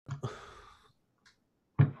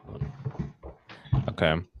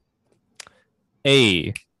Okay.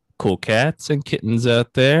 Hey, cool cats and kittens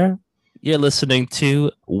out there. You're listening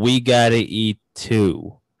to We Gotta Eat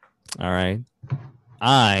Too. All right.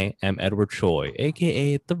 I am Edward Choi,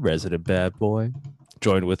 aka the resident bad boy.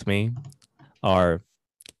 Joined with me are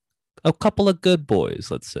a couple of good boys,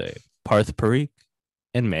 let's say. Parth Parikh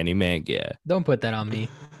and Manny Mangia. Don't put that on me.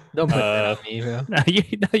 Don't put that on me,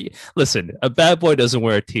 bro. Listen, a bad boy doesn't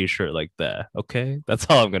wear a t-shirt like that, okay? That's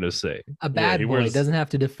all I'm gonna say. A bad he boy wears- doesn't have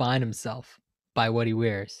to define himself by what he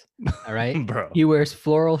wears. All right? Bro. He wears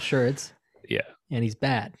floral shirts Yeah. and he's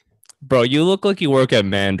bad. Bro, you look like you work at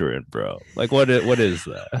Mandarin, bro. Like what is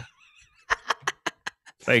that?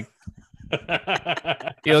 Like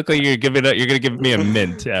you look like you're gonna give me a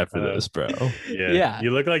mint after this, bro. Yeah.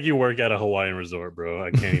 You look like you work at a Hawaiian resort, bro.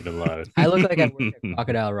 I can't even lie. I look like I work at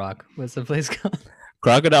Crocodile Rock. What's the place called?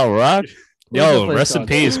 Crocodile Rock? What's the Yo, place rest in called?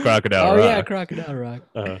 peace, Crocodile Oh Rock. yeah, Crocodile Rock.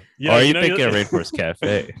 Or are you thinking of Rainforest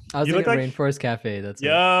Cafe? I was You look thinking like- Rainforest Cafe. That's it.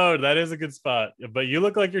 Yo, that is a good spot. But you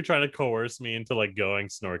look like you're trying to coerce me into like going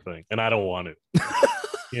snorkeling, and I don't want it.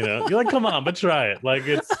 You're like, come on, but try it. Like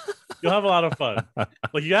you'll have a lot of fun.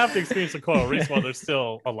 Like you have to experience the coral reefs while they're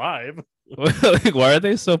still alive. Like, why are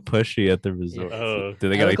they so pushy at the resort? Oh. Do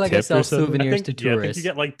they I get look like I tips sell or something? souvenirs to I think you tourists.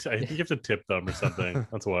 get I think you have to tip them or something.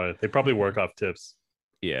 That's why they probably work off tips.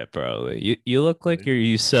 Yeah, probably. You look like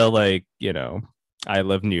you sell like, I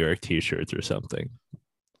love New York t-shirts or something.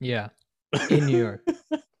 Yeah. In New York.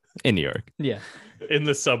 In New York. Yeah. In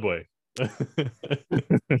the subway.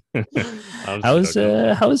 How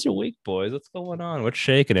was your week, boys? What's going on? What's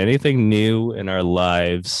shaking? Anything new in our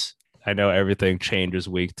lives? I know everything changes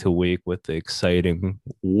week to week with the exciting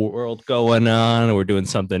world going on. We're doing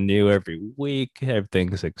something new every week.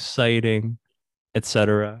 Everything's exciting,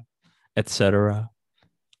 etc., etc.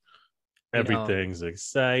 Everything's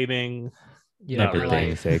exciting. You know,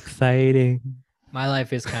 Everything's exciting. my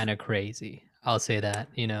life is kind of crazy. I'll say that,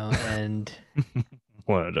 and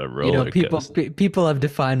What a roller coaster. people have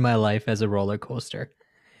defined my life as a roller coaster.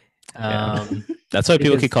 Yeah. That's why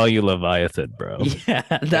people because- keep calling you Leviathan, bro. Yeah,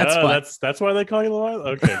 that's why. That's why they call you Leviathan.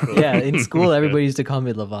 Okay, cool. Yeah, in school everybody used to call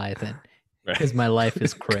me Leviathan Right. because my life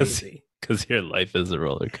is crazy. Because your life is a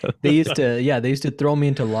roller coaster. They used to throw me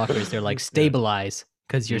into lockers. They're like, stabilize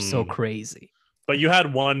because you're so crazy. But you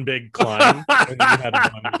had one big climb and then you had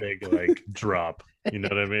one big like drop. You know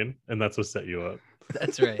what I mean? And that's what set you up.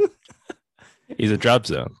 That's right. He's a drop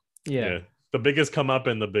zone. Yeah. The biggest come up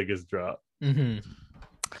and the biggest drop. Hmm.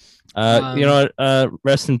 You know what?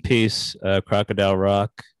 Rest in peace, Crocodile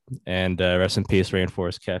Rock, and rest in peace,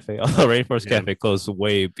 Rainforest Cafe. Although Rainforest Yeah. Cafe closed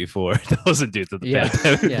way before those are due to the Yeah,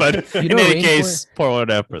 pandemic. yeah. But You in know, any case, pour one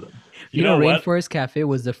out for them. You know, what? Rainforest Cafe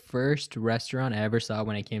was the first restaurant I ever saw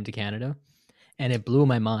when I came to Canada, and it blew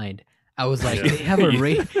my mind. I was like, Yeah. they have a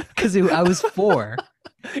rain because I was 4.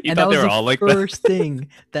 You and thought that they was were the all like that? first thing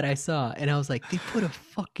that I saw, and I was like, they put a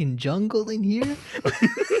fucking jungle in here.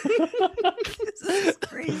 This is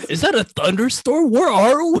crazy. Is that a thunderstorm? Where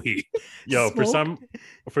are we? Yo, Smoke?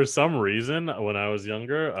 for some reason, when I was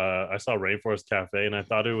younger, I saw Rainforest Cafe and I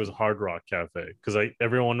thought it was Hard Rock Cafe because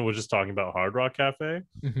everyone was just talking about Hard Rock Cafe.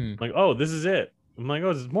 Mhm. Like, oh, this is it. I'm like,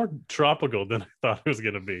 oh, this is more tropical than I thought it was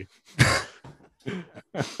gonna be.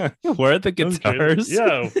 Where are the That was crazy. guitars?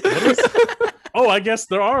 Yeah. What is... Oh, I guess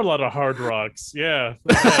there are a lot of hard rocks. Yeah.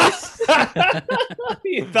 Yes.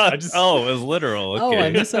 You thought, I just- it was literal. Oh, I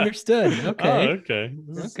Okay. misunderstood. Oh, Okay. okay.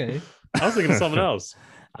 Okay. I was thinking of something else.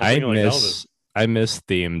 I thinking like miss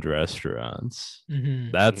themed restaurants.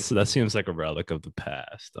 Mhm. That seems like a relic of the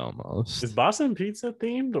past almost. Is Boston Pizza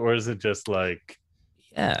themed or is it just like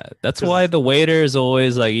Yeah, that's 'Cause- why the waiter is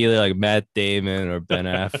always like either like Matt Damon or Ben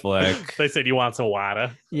Affleck. they said you want some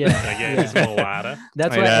water? Yeah. I gave you some water.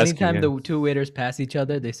 That's I'd why ask anytime you. the two waiters pass each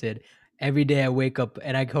other, they said, "Every day I wake up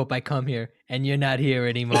and I hope I come here and you're not here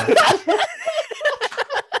anymore."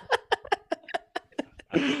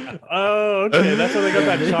 Oh, okay. That's why they got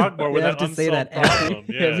that chalkboard with They have that to say that unsolved problem.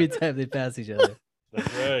 Yeah, every time they pass each other.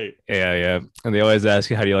 that's right. Yeah, and they always ask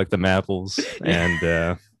you how do you like them apples, and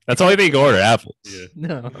that's the only thing you can order, apples. Yeah.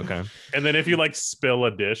 No. Okay. And then if you like spill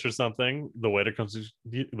a dish or something, the waiter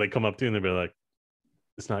they come up to you and they'll be like,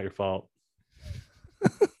 "It's not your fault.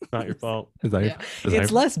 It's not your fault." Is that Yeah. is that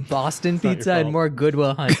It's less Boston not your pizza and fault. more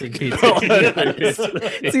Goodwill Hunting pizza. to be honest.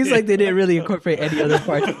 It seems like they didn't really incorporate any other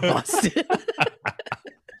parts of Boston.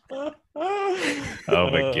 Oh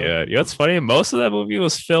my god! You know what's funny? Most of that movie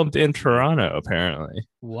was filmed in Toronto, apparently.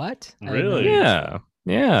 What? I didn't know Really? that.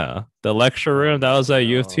 Yeah. The lecture room that was at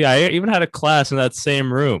U of T. I even had a class in that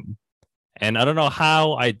same room, and I don't know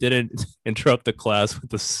how I didn't interrupt the class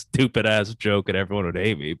with the stupid ass joke, and everyone would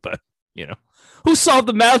hate me. But who solved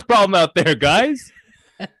the math problem out there, guys?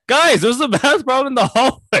 Guys, there's a bathroom in the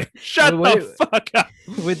hallway. Shut Wait, the fuck up.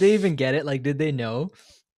 Would they even get it? Like, did they know?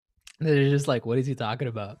 They're just like, what is he talking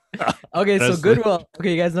about? Okay, so Honestly. Goodwill.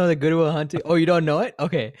 Okay, you guys know the Goodwill Hunting. Oh, you don't know it?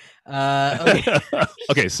 Okay. Okay.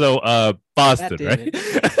 Okay, so Boston, damn right?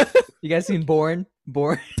 You guys seen Born?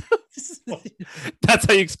 Born. That's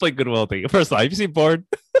how you explain Goodwill thing. First of all, have you seen Born?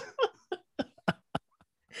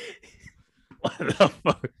 What the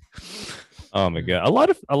fuck? Oh my god!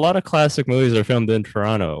 A lot of classic movies are filmed in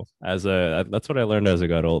Toronto. That's what I learned as I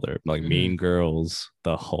got older. Like Mean Girls,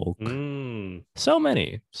 The Hulk. Mm. So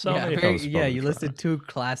many films. yeah. filmed You in listed 2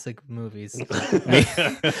 classic movies.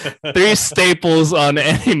 Toronto. 3 staples on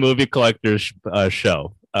any movie collector's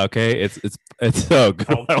show. Okay, it's so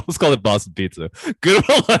good. I almost call it Boston Pizza. Good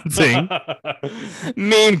Will Hunting,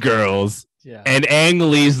 Mean Girls, Yeah. and Ang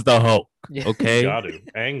Lee's The Hulk. Yeah. Okay, Got it.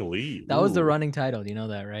 Ang Lee. That was the Ooh. running title. You know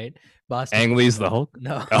that, right? Boston. Ang Lee's The Hulk.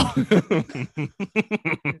 No. Oh.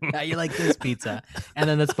 How you like this pizza? And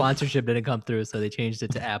then the sponsorship didn't come through, so they changed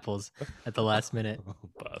it to apples at the last minute.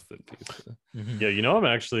 Boston Pizza. Mhm. Yeah, you know,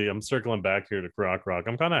 I'm circling back here to Croc Rock.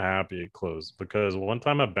 I'm kind of happy it closed because one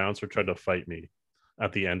time a bouncer tried to fight me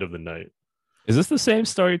at the end of the night. Is this the same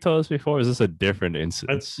story you told us before? Or is this a different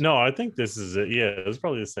incident? No, I think this is it. Yeah, it's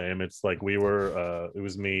probably the same. It's like we were, it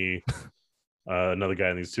was me, another guy,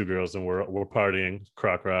 and these 2 girls, and we're partying,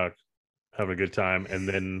 Croc Rock, having a good time, and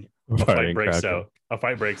then a fight breaks out. A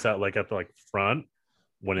fight breaks out like at the front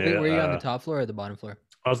when Wait, it. were you on the top floor or the bottom floor?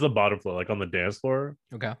 I was the bottom floor, like on the dance floor.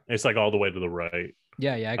 Okay. It's like all the way to the right.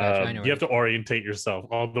 Yeah, I got you. I know. You have to orientate yourself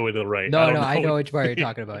all the way to the right. No, I I know which part you're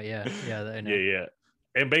talking about. Yeah, I know. Yeah.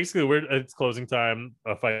 And basically, it's closing time.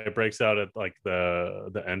 A fight breaks out at like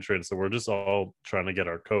the entrance, so we're just all trying to get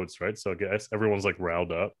our coats, right? So I guess everyone's like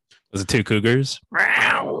riled up. Was it 2 cougars?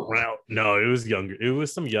 No, it was younger. It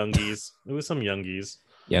was some youngies.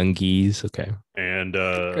 Young geese. Okay. And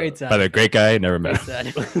Great By sound. the great guy, never met. Great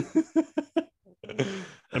him. sound.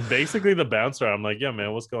 and basically the bouncer, I'm like, yeah,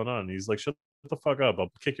 man, what's going on? And he's like, shut the fuck up,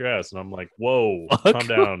 I'll kick your ass. And I'm like, whoa, Fuck? calm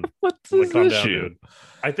down. What's I'm like, this calm down, issue? dude.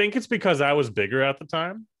 I think it's because I was bigger at the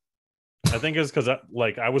time. I think it's because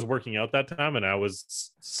I was working out that time and I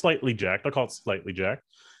was slightly jacked. I'll call it slightly jacked.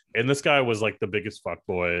 And this guy was like the biggest fuck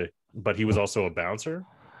boy, but he was also a bouncer.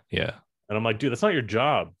 Yeah. And I'm like, dude, that's not your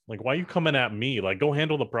job. Like, why are you coming at me? Like, go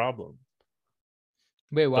handle the problem.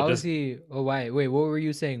 Wait, why But was this- he? Oh, why? Wait, what were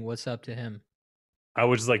you saying? What's up to him? I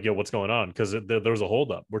was just like, yo, what's going on? Because there was a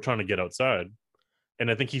holdup. We're trying to get outside. And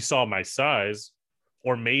I think he saw my size,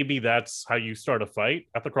 or maybe that's how you start a fight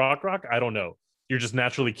at the Croc Rock. I don't know. You're just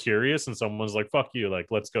naturally curious, and someone's like, fuck you, like,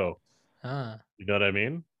 let's go. Ah, You know what I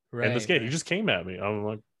mean? right. And this kid, he right. just came at me. I'm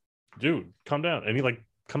like, dude, calm down. And he like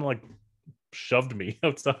kind of like shoved me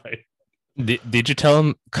outside. Did you tell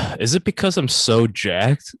him? Is it because I'm so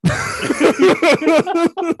jacked?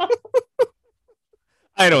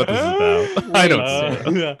 I know what this is about. I know. What this is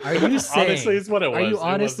about. Yeah. Are you saying? Honestly, it's what it was. Are It you was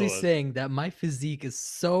honestly what it was. saying that my physique is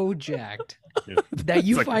so jacked Yeah. that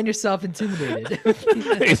you It's like- find yourself intimidated?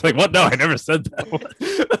 He's like, what? No, I never said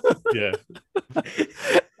that. Yeah.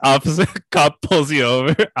 Officer, cop pulls you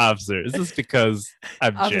over. Officer, is this because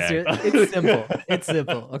I'm Officer, jacked? it's simple. It's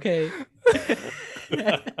simple. Okay.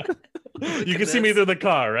 You can see me through the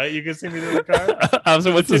car, right? You can see me through the car.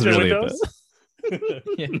 Officer, what's this Tinted really about? windows?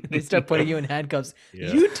 Yeah, they start putting you in handcuffs.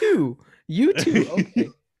 Yeah. You too.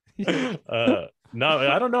 Okay. No,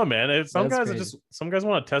 I don't know, man. Some That's guys are crazy. just some guys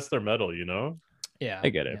want to test their metal, you know. Yeah, I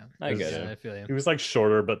get it. yeah. I get it. I feel you. He was like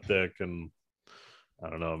shorter but thick, and I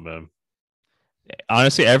don't know, man.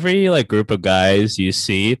 Honestly, every like group of guys you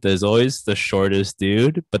see, there's always the shortest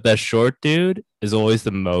dude, but that short dude is always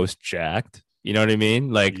the most jacked. You know what I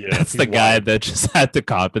mean? Like Yeah, that's he's the guy wild. that just had to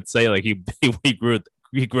compensate. Like he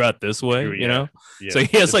grew out this way, Yeah. you know. Yeah, So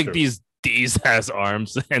he has it's like true. these ass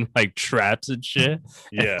arms and like traps and shit.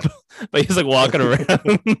 Yeah, But he's like walking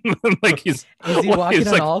around like he's Is he walking he's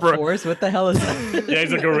on like all bro- fours? What the hell is that? yeah.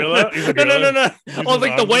 He's a gorilla. He's a No, gorilla. no. Uses Oh,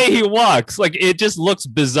 like the arms. way he walks, like it just looks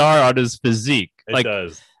bizarre on his physique. It Like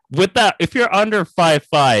does. with that, if you're under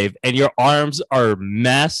 5'5" and your arms are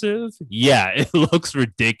massive, yeah, it looks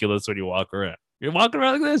ridiculous when you walk around. You're walking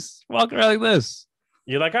around like this, walking around like this.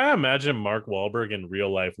 Yeah, like I imagine Mark Wahlberg in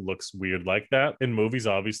real life looks weird like that. In movies,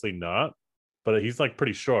 obviously not, but he's like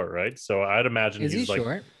pretty short, right? So I'd imagine Is he he's like,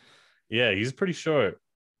 short? yeah, he's pretty short,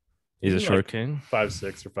 He's a He's short like- king.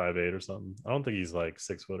 5'6" or 5'8" or something. I don't think he's like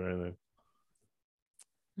 6 foot or anything.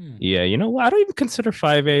 Hmm. Yeah, you know what? I don't even consider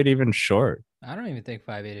 5'8" even short. I don't even think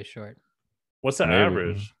 5'8" is short. What's the Maybe.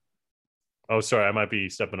 average? Oh, sorry, I might be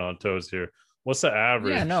stepping on toes here. What's the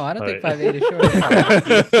average? Yeah, no, I don't think height? 5'8" is short.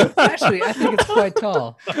 at all. Actually, I think it's quite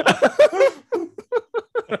tall.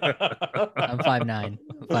 I'm 5'9".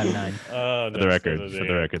 5'9". Oh, For the record, no, for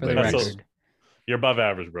the record, For the ladies. That's record. You're above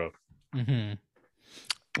average, bro.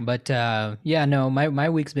 But yeah, no, my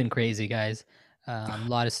week's been crazy, guys. A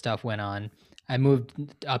lot of stuff went on. I moved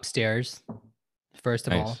upstairs. First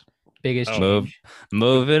of all, Nice. biggest Oh. change.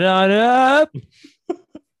 Move it on up.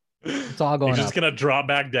 It's all going He's just up. gonna drop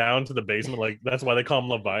back down to the basement. Like that's why they call him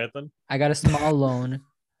Leviathan. I got a small loan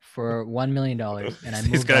for $1 million, and I He's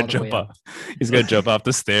moved gonna all the jump way up. off. He's gonna jump off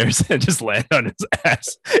the stairs and just land on his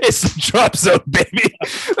ass. It's the drop zone, baby.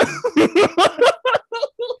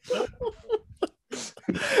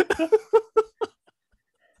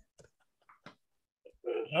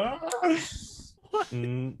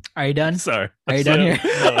 Mm, Are you done? Sorry. Are you done here? No,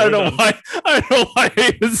 I don't know we're done. why. I don't know why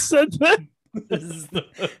I even said that.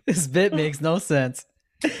 This bit makes no sense.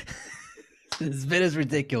 This bit is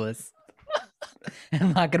ridiculous.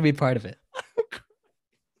 I'm not gonna be part of it.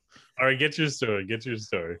 All right, get your story. Get your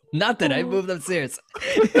story. Not that I moved upstairs.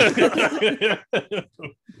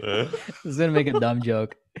 Oh, I was gonna make a dumb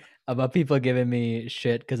joke about people giving me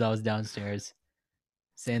shit because I was downstairs,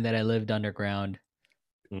 saying that I lived underground.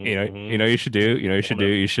 You know, you should do. You know, you should do.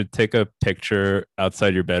 You should take a picture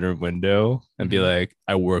outside your bedroom window and be like,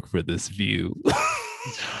 "I work for this view."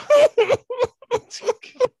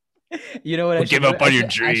 You know what? Or I should give up do? on I your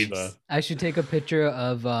should- I should- dreams. I should take a picture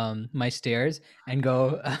of my stairs and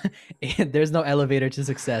go. There's no elevator to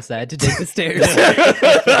success. I had to take the stairs.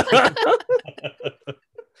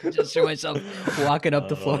 Just show myself walking up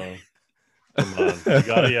the floor. Come on, you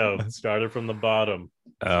gotta started from the bottom.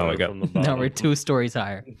 Oh my Started god! from the Now we're bottom. 2 stories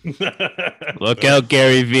higher. Look out,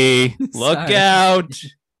 Gary V. Look Sorry. out.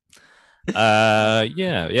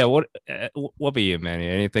 Yeah. What about you, Manny?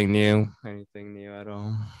 Anything new? Anything new at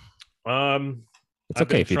all? It's I've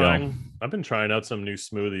okay been if you trying, don't. I've been trying out some new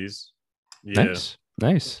smoothies. Yeah,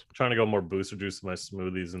 Nice. trying to go more booster juice in my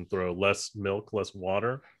smoothies and throw less milk, less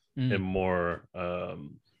water, and more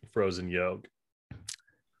frozen yolk.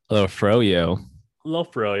 A little froyo. A little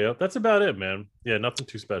froyo. That's about it, man. Yeah, nothing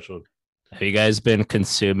too special. Have you guys been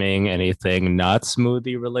consuming anything not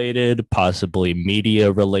smoothie related, possibly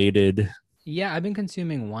media related? Yeah, I've been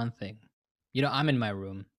consuming one thing. You know, I'm in my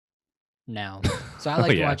room now, so I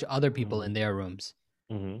like to yeah. watch other people in their rooms.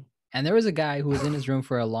 Hmm. And there was a guy who was in his room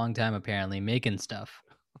for a long time, apparently making stuff.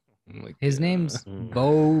 Oh my His God. name's Mm.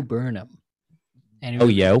 Bo Burnham, and he Oh,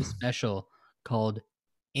 was yo. a special called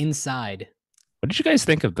Inside. What did you guys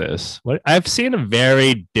think of this? What I've seen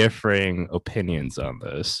very differing opinions on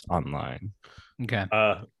this online. Okay,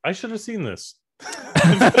 I should have seen this.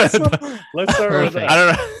 Let's start with Perfect. that.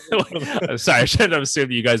 I don't know. Sorry, I shouldn't have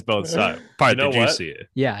assumed you guys both saw it. Probably, You know did you what? see it?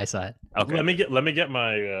 yeah, I saw it. Okay. Let me get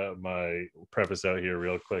my my preface out here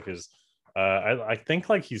real quick. Is I think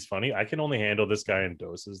like he's funny. I can only handle this guy in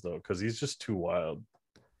doses though, because he's just too wild.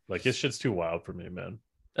 Like his shit's too wild for me, man.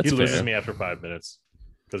 That's He loses fair. me after 5 minutes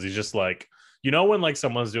because he's just like, you know, when like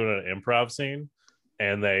someone's doing an improv scene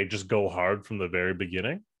and they just go hard from the very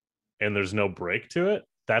beginning and there's no break to it.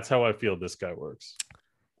 That's how I feel this guy works.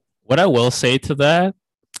 What I will say to that,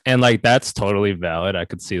 and like that's totally valid. I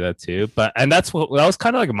could see that too. But and that was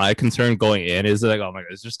kind of like my concern going in is like, oh my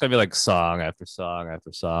god, it's just gonna be like song after song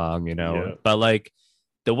after song, you know. Yeah. But like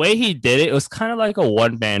the way he did it, it was kind of like a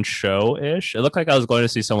one-man show-ish. It looked like I was going to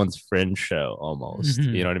see someone's Fringe show almost.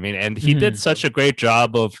 Mhm. You know what I mean? And he did Mhm. such a great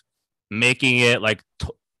job of making it like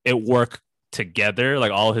it work together,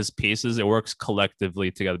 like all his pieces, it works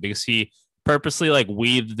collectively together because he purposely like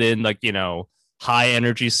weaved in like, you know, high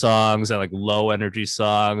energy songs and like low energy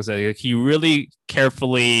songs. And like, he really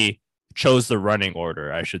carefully chose the running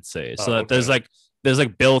order, I should say, so Oh, that there's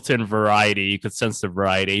like built-in variety. You could sense the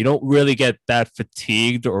variety. You don't really get that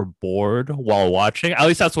fatigued or bored while watching. At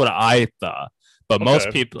least that's what I thought. But most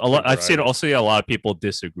Okay. people, Good I've seen variety. also a lot of people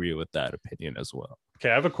disagree with that opinion as well. Okay,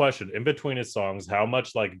 I have a question. In between his songs, how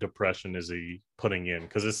much like depression is he putting in?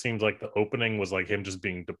 Because it seems like the opening was like him just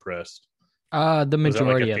being depressed. The Was that, like,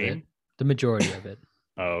 majority a of it. theme? The majority of it.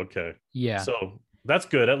 Oh, okay. Yeah. So that's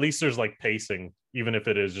good. At least there's like pacing, even if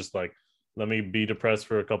it is just like, let me be depressed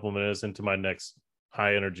for a couple minutes into my next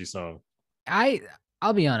high energy song.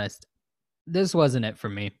 I'll be honest. This wasn't it for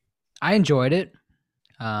me. I enjoyed it.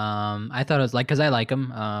 I thought it was like, because I like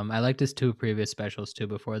him. I liked his 2 previous specials too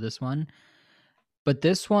before this one. But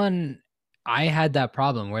this one, I had that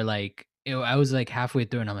problem where like I was like halfway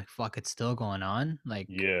through and I'm like, fuck, it's still going on. Like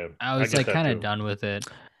Yeah. I was get like that kind too. of done with it.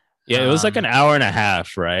 Yeah, it was like an hour and a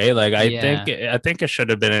half, right? Like I Yeah. think it should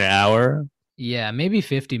have been an hour. Yeah, maybe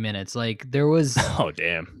 50 minutes. Like there was, Oh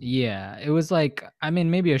damn. yeah, it was like, I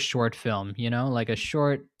mean, maybe a short film, you know, like a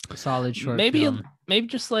short, solid short Maybe film. maybe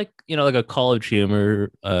just like, you know, like a College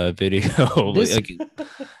Humor video. This- like,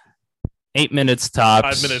 8 minutes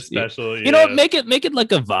tops. 5 minute special. You know, make it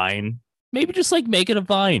like a Vine. Maybe just like make it a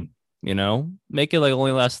Vine. You know, make it like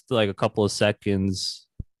only last like a couple of seconds.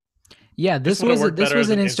 Yeah, this would've was worked this better was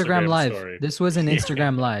as an an Instagram Instagram live. story. This was an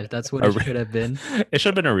Instagram live. That's what A it re- should have been. It should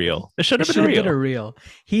have been a reel. It should It have should been a have been a reel. reel.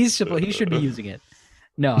 He should be using it.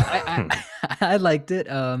 No, I liked it.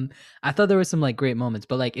 I thought there were some like great moments,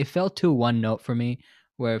 but like it felt too one note for me,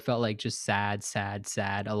 where it felt like just sad, sad,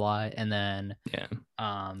 sad a lot, and then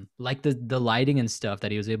Yeah. like the lighting and stuff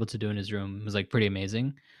that he was able to do in his room was like pretty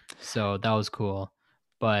amazing. So that was cool.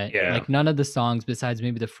 But Yeah. like none of the songs besides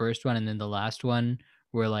maybe the first one and then the last one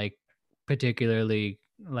were like particularly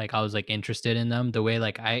like I was like interested in them. The way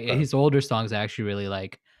like his older songs I actually really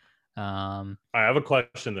like. I have a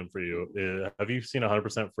question then for you. Have you seen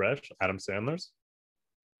 100% Fresh, Adam Sandler's,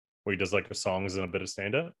 where he does like songs and a bit of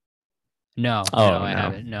stand-up? No, Oh, I no.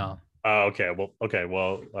 haven't. No. Okay.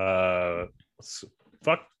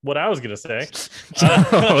 Fuck what I was gonna say.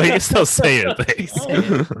 We can still say it. Thanks.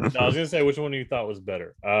 No, I was gonna say which one you thought was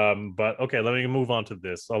better. But okay, let me move on to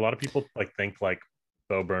this. A lot of people like think like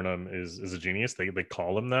Bo Burnham is a genius. They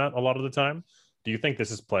call him that a lot of the time. Do you think this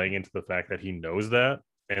is playing into the fact that he knows that,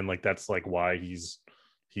 and like that's like why he's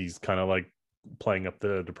kind of like playing up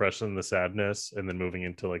the depression, the sadness, and then moving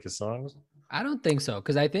into like his songs? I don't think so,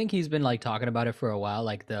 because I think he's been like talking about it for a while,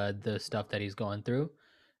 like the stuff that he's going through.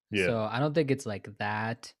 Yeah. So I don't think it's like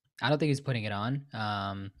that. I don't think he's putting it on.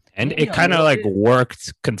 And you it know, kind of a like little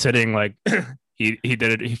worked, considering like he did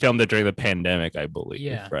it. He filmed it during the pandemic, I believe.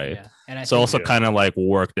 Yeah, Right. yeah. And I So think also Yeah. kind of like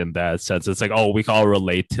worked in that sense. It's like, oh, we can all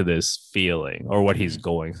relate to this feeling or what he's Mhm.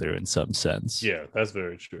 going through in some sense. Yeah, that's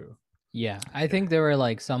very true. Yeah, I think there were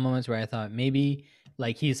like some moments where I thought maybe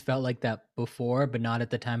like he's felt like that before, but not at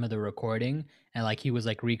the time of the recording, and like he was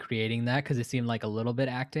like recreating that because it seemed like a little bit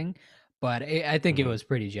acting, but I think it Mhm. was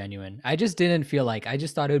pretty genuine. I just didn't feel like I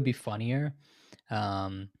just thought it would be funnier.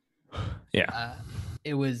 Yeah.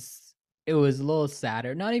 It was a little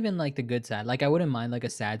sadder, not even like the good sad. Like I wouldn't mind like a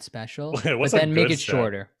sad special, Wait, but what's a then make good it sad?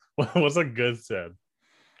 shorter. What's a good said?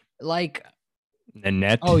 Like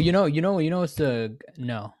Nanette. oh, you know, it's the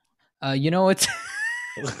no, you know it's.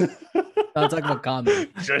 I'll talk about comedy.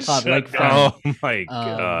 Just Pop, shut like down. Oh my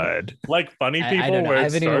god. Like funny I people don't know. where I it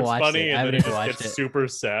haven't even starts watched funny it. I and haven't then it even just watched gets it. super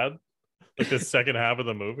sad, like the second half of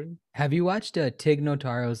the movie. Have you watched Tig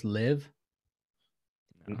Notaro's Live?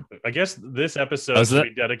 I guess this episode How's should that?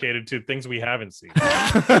 be dedicated to things we haven't seen.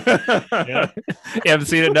 Yeah. You haven't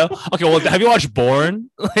seen it? No. Okay. Well, have you watched Born?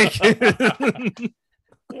 Like.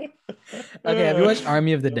 Okay, have you watched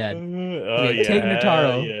Army of the Dead? Oh Okay, yeah, Tig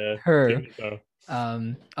Notaro, yeah. her. Tig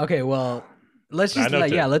Notaro. Okay, well, let's I just know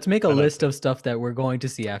Tig. let's make a I know list Tig. of stuff that we're going to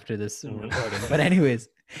see after this Mhm. recording. But anyways,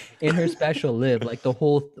 in her special Live, like the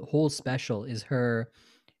whole special is her.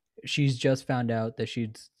 She's just found out that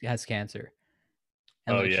she has cancer,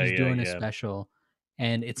 and Oh, like yeah, she's yeah, doing a yeah. special,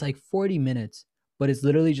 and it's like 40 minutes, but it's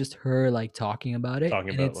literally just her like talking about it.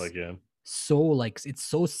 Talking and about it's like yeah. so like it's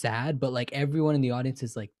so sad, but like everyone in the audience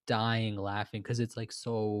is like dying laughing because it's like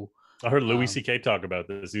so. I heard Louis Um, C.K. talk about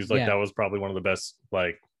this. He's like, yeah. that was probably one of the best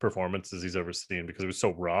like performances he's ever seen because it was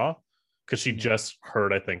so raw. Because she Yeah. just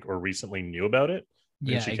heard, I think, or recently knew about it.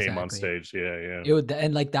 Yeah, And she came on exactly. stage. Yeah, yeah. It would,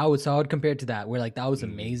 and like that was so I would compare it to that where like that was Mhm.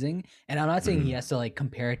 amazing. And I'm not saying he Mhm. has to like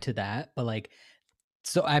compare it to that, but like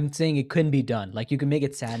so I'm saying it couldn't be done. Like you can make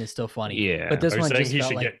it sad and it's still funny. Yeah. But this Are you one saying just he felt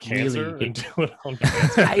should like get cancer really. and do it on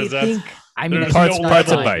cancer? I 'Cause that's- think. I mean, I there's think Parts no it's parts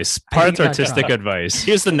not way. trying. advice. I think Parts it's not artistic trying. advice.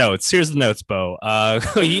 Here's the notes. Here's the notes, Bo.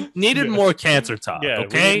 He needed Yeah. more cancer talk. Yeah, we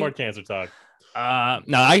Okay. need more cancer talk.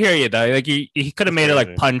 No, I hear you though. Like he could have That's made it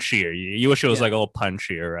like crazy. punchier. You wish it was Yeah. like a little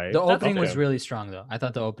punchier, right? The opening was okay. really strong though. I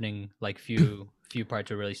thought the opening like few parts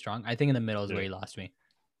were really strong. I think in the middle is where Yeah. he lost me.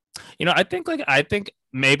 You know, I think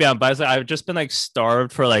maybe I'm biased. I've just been like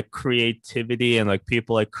starved for like creativity and like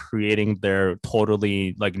people like creating their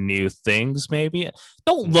totally like new things. Maybe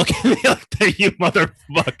don't look at me like that, you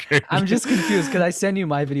motherfucker. I'm just confused because I send you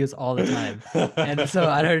my videos all the time, and so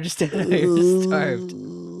I don't understand. How you're just starved.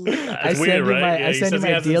 I It's send weird, you right? my Yeah, I he send you says he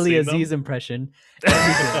my hasn't Daily seen them. Aziz impression.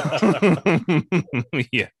 Everything.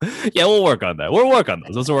 Yeah, we'll work on that. We'll work on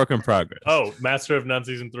those. Those are work in progress. Oh, Master of None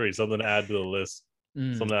season 3. Something to add to the list.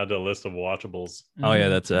 Mm, Something to add to the list of watchables. Oh yeah, mhm.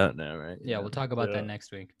 that's out now, right? Yeah, we'll talk about Yeah. that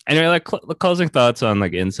next week. Anyway, like closing thoughts on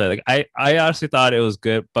like Inside. Like I honestly thought it was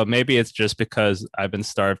good, but maybe it's just because I've been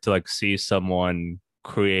starved to like see someone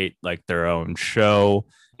create like their own show,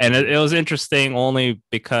 and it was interesting only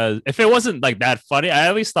because if it wasn't like that funny, I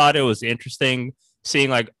at least thought it was interesting seeing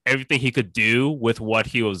like everything he could do with what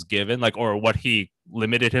he was given, like or what he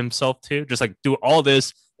limited himself to, just like do all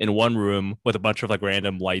this in one room with a bunch of like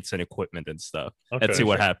random lights and equipment and stuff and see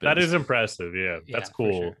what happens. That is impressive. Yeah, that's for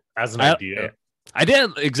cool sure. as an idea. I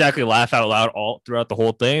didn't exactly laugh out loud all throughout the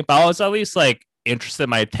whole thing, but I was at least like interested.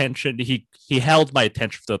 My attention, he held my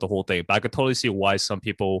attention throughout the whole thing, but I could totally see why some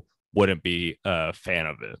people wouldn't be a fan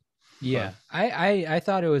of it. Yeah, I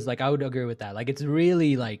thought it was like, I would agree with that. Like, it's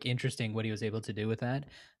really like interesting what he was able to do with that.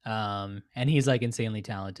 And he's like insanely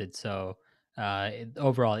talented. So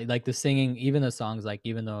overall, like the singing, even the songs, like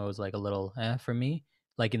even though it was like a little for me,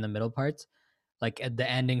 like in the middle parts, like the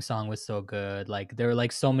ending song was so good. Like there were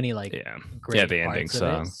like so many like great the ending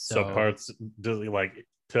song. So parts like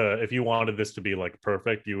if you wanted this to be like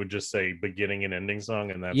perfect, you would just say beginning and ending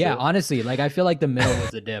song, and that's it. Honestly, like I feel like the middle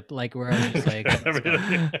was a dip, like where I was just like, I'm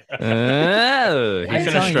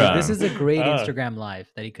telling you, this is a great Instagram live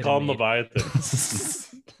that he could call him Leviathan.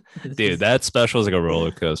 Dude, that special is like a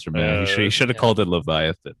roller coaster, man. He should have called it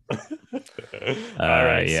Leviathan. All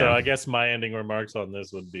right, so I guess my ending remarks on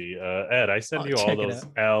this would be, Ed, I send you all those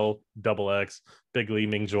LXX, Big Lee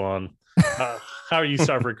Mingjuan. How are you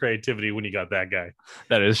starved for creativity when you got that guy?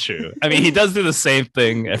 That is true. I mean, he does do the same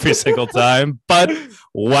thing every single time, but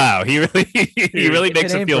wow, he really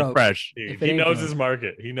makes it feel fresh. He knows his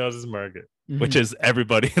market. He knows his market, which is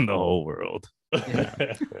everybody in the whole world.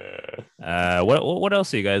 Yeah. What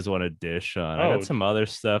else do you guys want to dish on? I got some other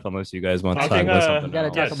stuff, unless you guys want to talk about something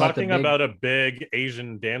else. Talking about a big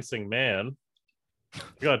Asian dancing man, we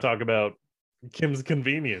gotta talk about Kim's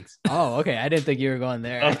Convenience. Oh, okay. I didn't think you were going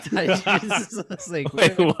there. I was like,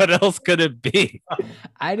 wait, what else could it be?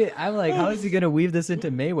 I'm like, how is he gonna weave this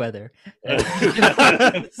into Mayweather?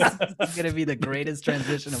 It's gonna be the greatest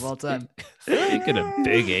transition of all time. Speaking of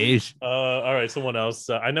big Asian. All right, someone else.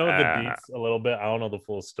 I know the beats a little bit. I don't know the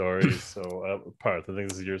full story. So, Parth, I think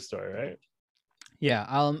this is your story, right?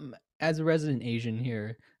 Yeah. As a resident Asian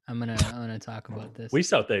here, I'm gonna talk about this. We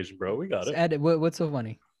South Asian, bro. We got it. Ed, what's so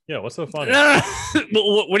funny? Yeah, what's so funny?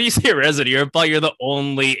 What do you say, resident? You're the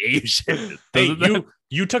only Asian. Hey,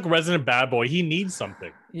 you took Resident Bad Boy. He needs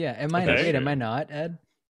something. Yeah, am I not, Ed?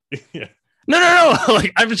 Yeah. No.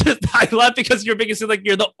 Like I laugh because you're making it seem like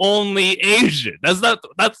you're the only Asian. That's at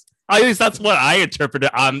least that's what I interpreted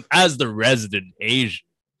as the resident Asian.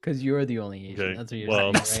 Because you're the only Asian. Okay. That's what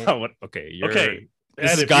you're saying, right? Okay.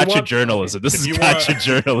 This is gotcha journalism. This is gotcha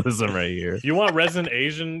journalism right here. You want Resident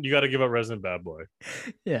Asian? You got to give up Resident Bad Boy.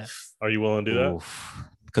 Yeah. Are you willing to do that?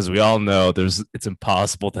 Because we all know it's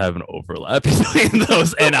impossible to have an overlap between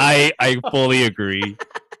those, and I fully agree,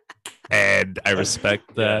 and I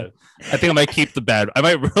respect that. Yeah. I think I might keep the bad. I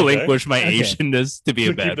might relinquish my Asianness to be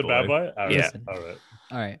a bad boy. Bad boy. All right. Yeah.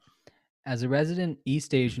 All right. As a resident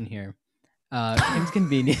East Asian here, Kim's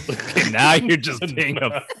Convenience. Now you're just being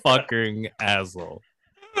a fucking asshole.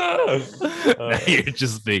 Now you're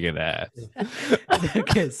just being an ass.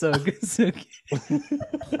 Okay, so I'm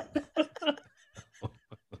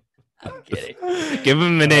kidding. Give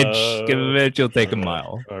him an inch. Give him an inch. You'll take a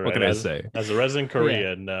mile. Right. What can I say? As a resident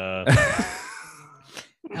Korean. Okay,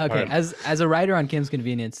 right. as a writer on Kim's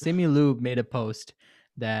Convenience, Simu Liu made a post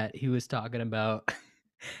that he was talking about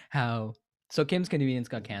how Kim's Convenience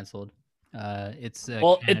got canceled.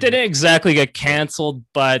 It didn't exactly get canceled,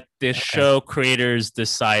 but the show creators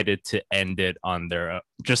decided to end it on their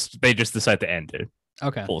they just decided to end it.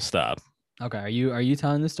 Okay. Full stop. Okay. Are you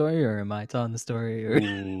telling the story, or am I telling the story? Or...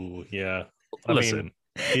 Ooh, yeah. Listen,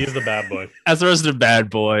 he's the bad boy. As a resident bad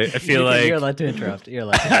boy, I feel like you're allowed to interrupt. You're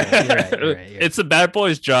right. It's a bad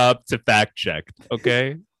boy's job to fact check.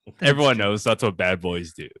 Okay. Everyone knows that's what bad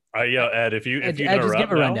boys do. Ed, if you just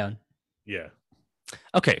give a rundown. Yeah.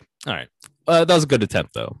 Okay. All right. That was a good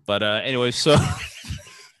attempt, though. But anyway, so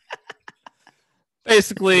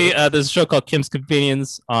basically, there's a show called Kim's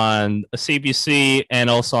Convenience on CBC and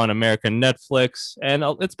also on American Netflix, and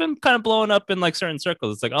it's been kind of blowing up in like certain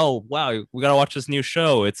circles. It's like, oh wow, we gotta watch this new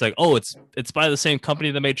show. It's like, oh, it's by the same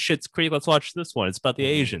company that made Schitt's Creek. Let's watch this one. It's about the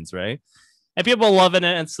Asians, right? And people are loving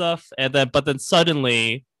it and stuff. And then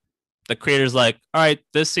suddenly, the creator's like, all right,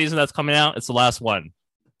 this season that's coming out, it's the last one.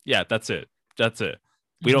 Yeah, that's it.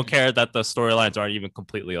 We don't care that the storylines aren't even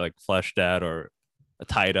completely like fleshed out or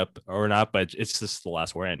tied up or not, but it's just the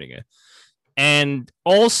last. We're ending it. And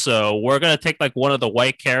also, we're gonna take like one of the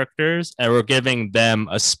white characters and we're giving them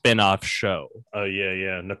a spin-off show. Oh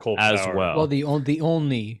yeah, Nicole as Power. well. Well, the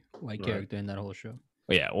only white character in that whole show.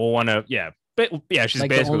 Yeah, she's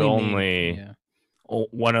basically the only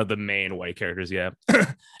one of the main white characters. Yeah.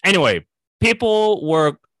 Anyway, people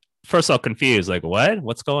were first of all confused, like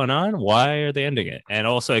what's going on? Why are they ending it? And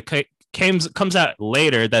also it comes out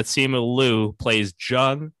later that Simu Liu plays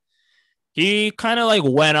Jung. He kind of like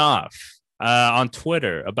went off on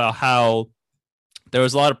Twitter about how there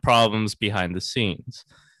was a lot of problems behind the scenes.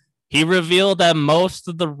 He revealed that most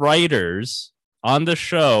of the writers on the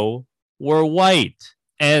show were white.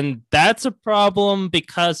 And that's a problem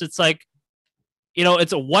because it's like,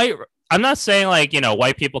 it's a white. I'm not saying like,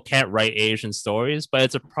 white people can't write Asian stories, but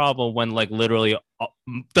it's a problem when like literally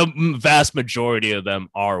the vast majority of them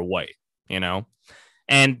are white,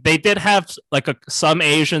 And they did have like some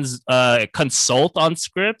Asians consult on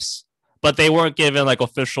scripts, but they weren't given like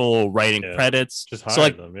official writing credits. Just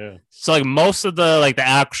hired them, yeah. So like most of the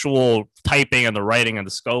actual typing and the writing and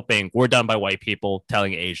the scoping were done by white people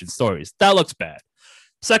telling Asian stories. That looks bad.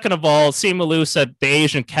 Second of all, Simu Liu said the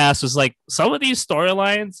Asian cast was like, some of these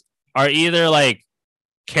storylines are either like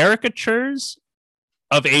caricatures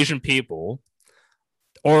of Asian people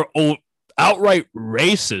or outright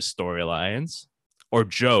racist storylines or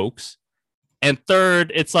jokes. And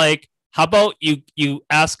third, it's like, how about you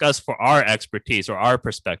ask us for our expertise or our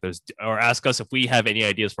perspectives, or ask us if we have any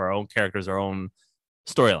ideas for our own characters, our own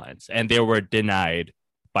storylines. And they were denied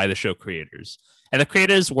by the show creators. And the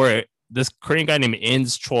creators were this Korean guy named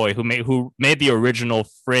Ins Choi, who made the original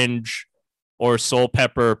Fringe or Soul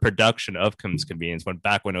Pepper production of Kim's Convenience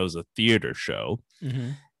back when it was a theater show.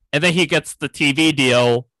 Mm-hmm. And then he gets the TV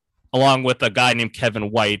deal along with a guy named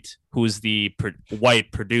Kevin White, who's the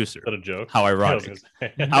white producer. Is that a joke? How ironic.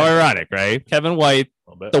 How ironic, right? Kevin White,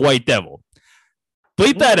 the White Devil.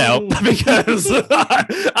 Bleep that out because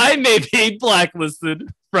I may be blacklisted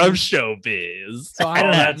from showbiz. So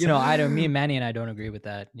I don't, me and Manny and I don't agree with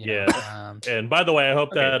that. And by the way, I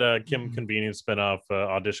hope that Kim Convenience spinoff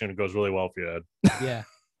audition goes really well for you, Ed. Yeah.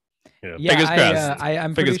 Yeah,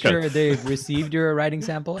 I'm pretty sure they've received your writing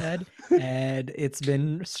sample, Ed, and it's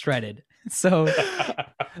been shredded. So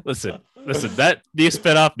listen, that the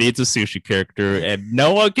spinoff needs a sushi character, and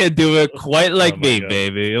no one can do it quite like me,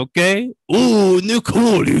 baby. Okay? Ooh,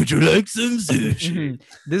 Nicole, would you like some sushi?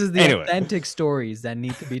 Mm-hmm. This is the authentic stories that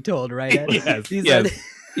need to be told, right, Ed?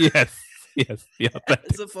 Yes.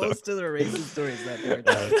 As opposed to the racist stories that they're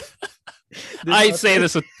telling. I say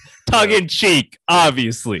this with tongue in cheek,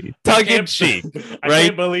 obviously. Tongue in cheek. Right? I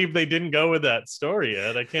can't believe they didn't go with that story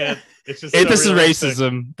yet. I can't. It's just this is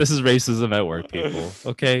racism. This is racism at work, people.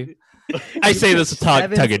 Okay. I say this with tongue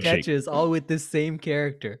in cheek. Sketches all with the same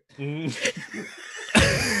character.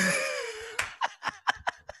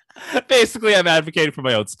 Basically, I'm advocating for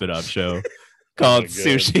my own spin-off show called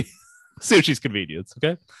Sushi's Convenience.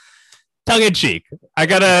 Okay. Tongue in cheek. I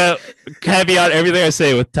gotta caveat everything I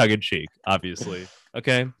say with tongue in cheek, obviously.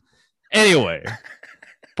 Okay. Anyway,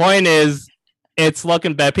 point is, it's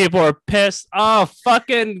looking bad. People are pissed. Oh,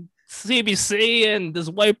 fucking CBC and this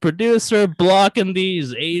white producer blocking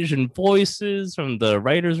these Asian voices from the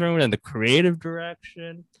writer's room and the creative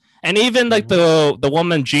direction. And even like the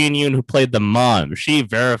woman Jean Yoon who played the mom, she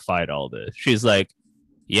verified all this. She's like,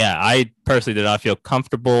 yeah, I personally did not feel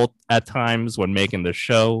comfortable at times when making the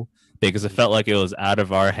show because it felt like it was out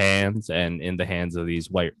of our hands and in the hands of these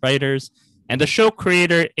white writers. And the show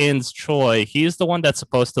creator, Ins Choi, he's the one that's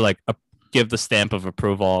supposed to like give the stamp of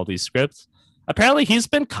approval all these scripts. Apparently, he's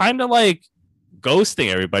been kind of like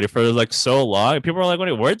ghosting everybody for like so long. People are like,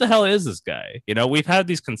 wait, where the hell is this guy? We've had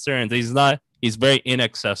these concerns. He's very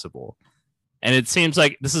inaccessible. And it seems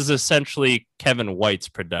like this is essentially Kevin White's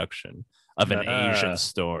production of an Asian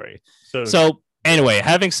story. So anyway,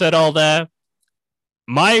 having said all that,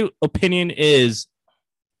 my opinion is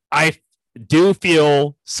I do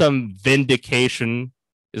feel some vindication.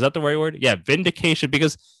 Is that the right word? Yeah, vindication,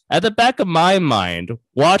 because at the back of my mind,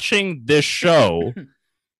 watching this show,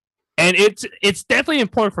 and it's definitely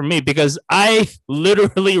important for me because I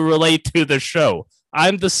literally relate to the show.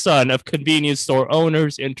 I'm the son of convenience store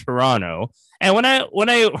owners in Toronto. And when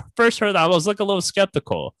I first heard that, I was like a little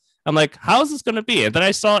skeptical. I'm like, how is this going to be? And then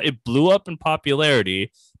I saw it blew up in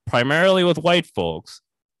popularity, primarily with white folks,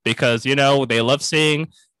 because, they love seeing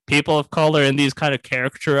people of color in these kind of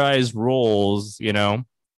characterized roles,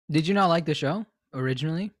 Did you not like the show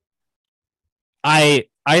originally? I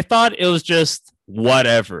thought it was just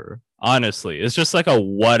whatever, honestly. It's just like a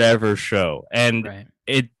whatever show. And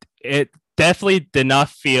it definitely did not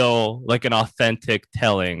feel like an authentic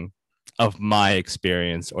telling of my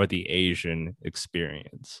experience or the Asian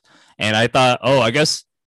experience. And I thought, I guess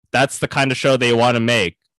that's the kind of show they want to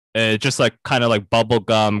make. Just like kind of like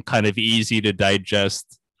bubblegum, kind of easy to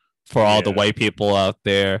digest for all the white people out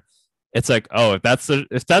there. It's like,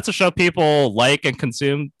 if that's a show people like and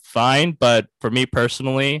consume, fine. But for me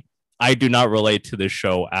personally, I do not relate to this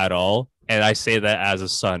show at all. And I say that as a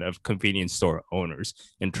son of convenience store owners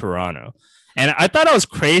in Toronto. And I thought I was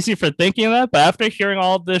crazy for thinking that, but after hearing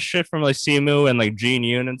all this shit from like Simu and like Jean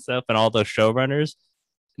Yoon and stuff and all those showrunners,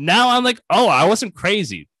 now I'm like, oh, I wasn't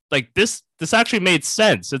crazy. Like this actually made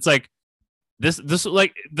sense. It's like this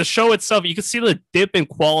like the show itself, you can see the dip in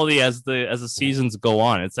quality as the seasons go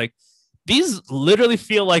on. It's like these literally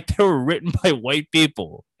feel like they were written by white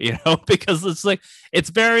people, because it's like it's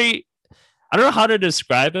very, I don't know how to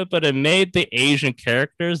describe it, but it made the Asian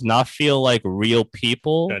characters not feel like real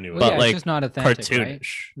people, Genuine. but yeah, like it's just not authentic, cartoonish. right?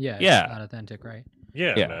 Yeah, it's Yeah. not authentic, right?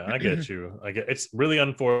 Yeah, Yeah. man, I get you. It's really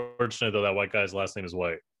unfortunate though that white guy's last name is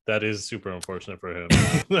White. That is super unfortunate for him.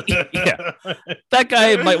 Yeah. That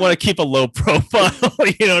guy might want to keep a low profile.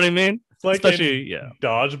 You know what I mean? Like Especially, in yeah.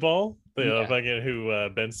 Dodgeball, Yeah. fucking who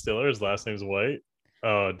Ben Stiller, his last name's White.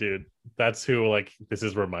 Oh, dude, that's who like this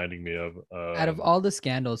is reminding me of. Out of all the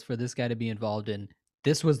scandals for this guy to be involved in,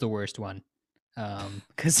 this was the worst one.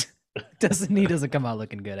 Because he doesn't come out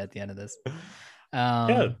looking good at the end of this.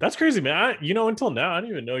 Yeah, that's crazy, man. Until now, I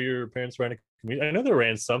didn't even know your parents ran a convenience. I know they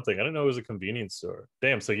ran something. I didn't know it was a convenience store.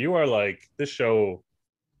 Damn, so you are like, this show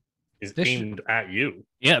is aimed at you.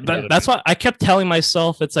 Yeah, that's why I kept telling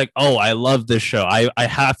myself, it's like, oh, I love this show. I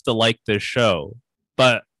have to like this show.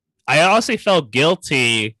 But I honestly felt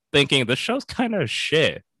guilty thinking the show's kind of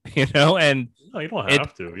shit, and No, you don't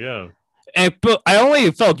have to. Yeah. but I only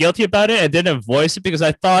felt guilty about it and didn't voice it because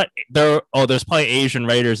I thought there's probably Asian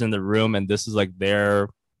writers in the room and this is like their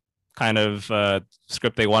kind of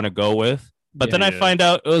script they want to go with. But then I find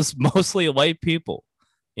out it was mostly white people.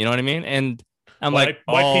 You know what I mean? And I'm white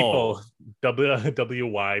people,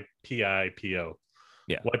 WYPIPO.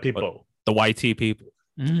 Yeah, white people, the YT people.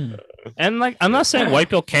 Mm. And like, I'm not saying white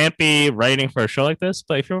people can't be writing for a show like this,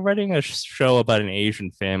 but if you're writing a show about an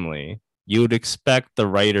Asian family, you would expect the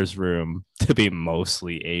writer's room to be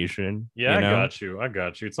mostly Asian. Yeah, you know? I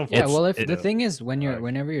got you. It's unfortunate. Yeah, well, the thing is,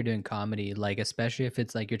 whenever you're doing comedy, like especially if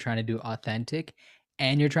it's like you're trying to do authentic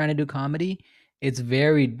and you're trying to do comedy, it's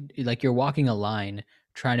very like you're walking a line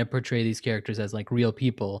trying to portray these characters as like real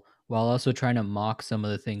people while also trying to mock some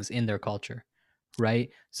of the things in their culture, right?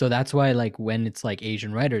 So that's why like when it's like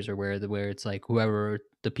Asian writers or where it's like whoever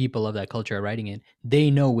the people of that culture are writing it, they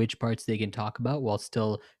know which parts they can talk about while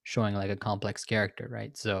still showing like a complex character,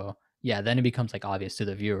 right? So yeah, then it becomes like obvious to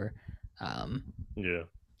the viewer, yeah,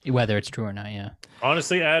 whether it's true or not. Yeah,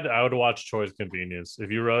 honestly, Ed, I would watch Choi's Convenience.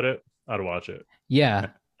 If you wrote it, I'd watch it. yeah.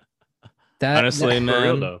 Honestly, For man,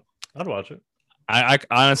 real though, I'd watch it. I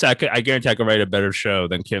honestly, I guarantee I could write a better show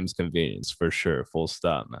than Kim's Convenience for sure. Full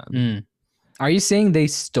stop, man. Mm. Are you saying they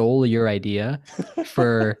stole your idea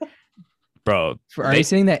for, Bro? Are you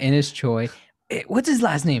saying that Ines Choi? What's his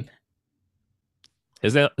last name?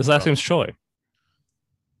 His last name's Choi.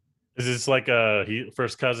 Is this like a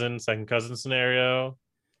first cousin, second cousin scenario?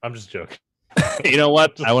 I'm just joking. You know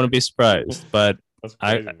what? I wouldn't be surprised, but That's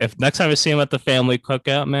crazy. if next time I see him at the family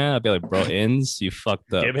cookout, man, I'd be like, bro, Ins, you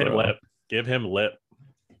fucked up. Give him bro. lip. Give him lip.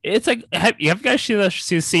 It's like, have you guys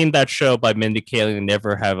seen that show by Mindy Kaling,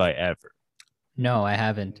 Never Have I Ever? No, I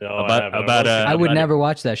haven't. No, About- I haven't. about, I would about never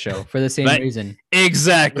watch that show for the same Right. reason.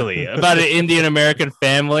 Exactly. About an Indian American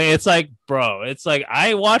family. It's like, bro, it's like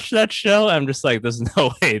I watched that show. I'm just like, there's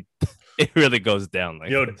no way it really goes down like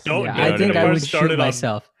Yo, this. don't Yeah, get I think I anyone would shoot started on-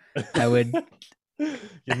 myself. I would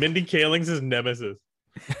Mindy Kaling's his nemesis.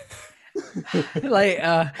 like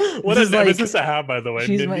What this a is like- nemesis to have, by the way.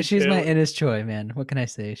 she's Mindy my Kaling. Ines Choi, man. What can I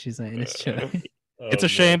say? She's my Ines Choi. It's Oh, a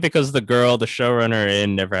shame because the showrunner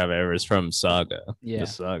in Never Have I Ever is from Saga. Yeah. The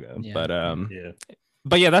Saga. Yeah. man. Yeah.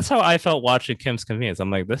 But yeah, that's how I felt watching Kim's Convenience.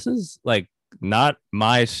 I'm like, this is like not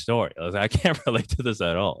my story. Like, I can't relate to this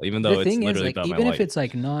at all, even though The it's thing is, literally like, about my even if life. it's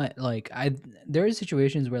like not like there are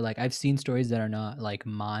situations where like I've seen stories that are not like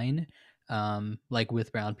mine, like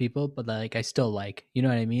with brown people, but like I still like, you know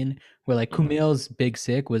what I mean? Where like Kumail's Big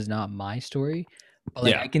Sick was not my story, but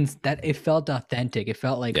like Yeah. I can that it felt authentic. It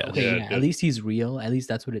felt like Yeah. okay, Yeah, yeah, good. at least he's real. At least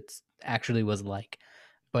that's what it's actually was like.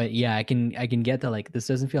 But yeah, I can get that like this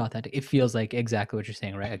doesn't feel authentic. It feels like exactly what you're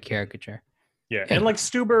saying, right? A caricature. Yeah. And like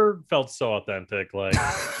Stuber felt so authentic. Like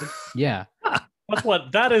Yeah.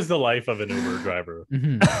 that is the life of an Uber driver.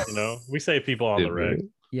 hmm You know, we say people on the rig.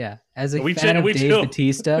 Yeah. As a We fan of we Dave chill.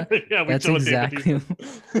 Bautista, Yeah, we that's chill with Dave exactly.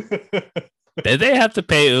 Bautista. Did they have to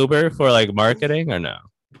pay Uber for like marketing or no?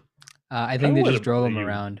 I think they just would've drove him believed.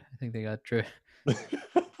 around. I think they got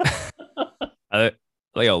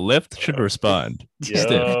Like a Lyft should respond. Stiff.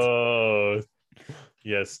 Yo.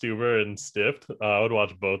 Yeah, Stuber and Stiffed. I would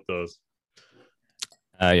watch both those.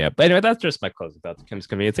 Yeah, but anyway, that's just my closing thoughts. Kim's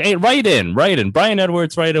Convenience. Hey, write in. Brian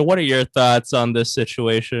Edwards, write in. What are your thoughts on this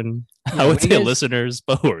situation? Yeah, I would what do say you guys- listeners,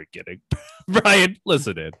 but we're kidding. Brian,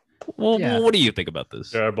 listen in. Well, Yeah. what do you think about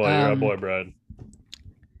this? You're our boy, Brad.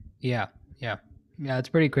 Yeah. It's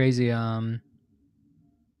pretty crazy. It's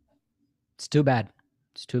too bad.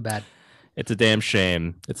 It's too bad. It's a damn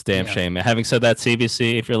shame. It's a damn Yeah. shame. Having said that,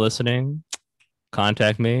 CBC, if you're listening,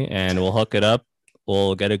 contact me and we'll hook it up.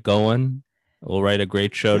 We'll get it going. We'll write a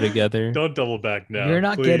great show together. Don't double back now. You're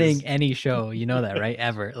not please. getting any show. You know that, right?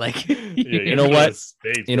 Ever. Like, Yeah, You know go to what? the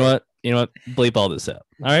States, You know bro. what? You know what? Bleep all this out.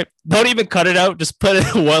 All right. Don't even cut it out. Just put it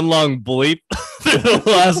one long bleep through the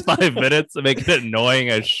last 5 minutes and make it annoying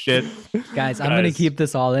as shit. guys, I'm gonna Guys. keep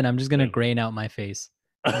this all in. I'm just gonna grain out my face.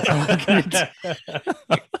 That's all I'm gonna do.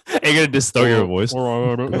 Are you gonna distort your voice?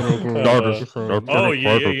 Oh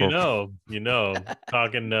yeah, you know,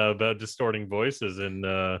 talking about distorting voices and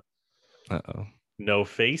Uh-oh. no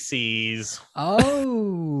faces.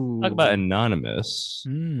 Oh. Talk about anonymous.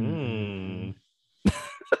 Hmm.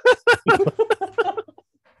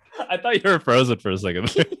 I thought you were frozen for a second.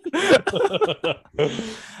 All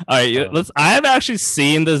right, let's. I have actually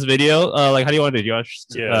seen this video. Like, how do you want to do? You want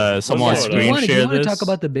Yeah, someone let's on throw it screen out. Do you share want to this? talk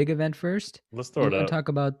about the big event first? Let's Do throw you it want out. to talk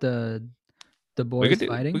about the we boys could do.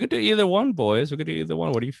 fighting? We could do either one, boys. We could do either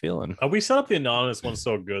one. What are you feeling? We set up the anonymous one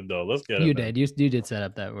so good though. Let's get it. You man. did. You did set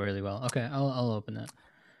up that really well. Okay, I'll open that.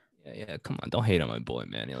 Yeah. Come on, don't hate on my boy,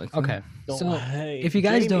 man. You're like, Okay. Don't So hate if you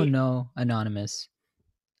guys Jamie. don't know Anonymous,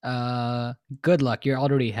 good luck. You're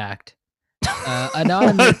already hacked.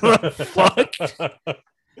 Anonymous. What the fuck?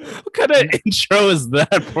 What kind of intro is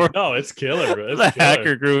that for No, it's killer, bro. It's the killer.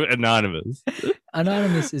 hacker group anonymous?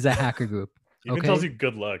 Anonymous is a hacker group. Even okay. tells you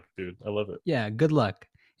good luck, dude. I love it. Yeah, good luck.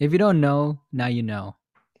 If you don't know, now you know.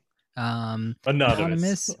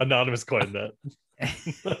 Anonymous. Anonymous coined that.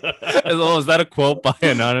 Oh, is that a quote by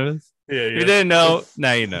anonymous? Yeah, If you didn't know,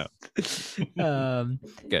 now you know.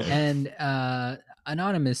 Okay. And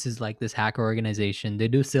Anonymous is like this hacker organization. They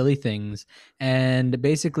do silly things, and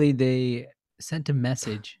basically they sent a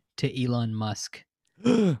message to Elon Musk.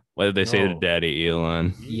 What did they say to No. Daddy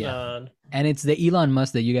Elon? Yeah. Elon. And it's the Elon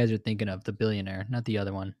Musk that you guys are thinking of, the billionaire, not the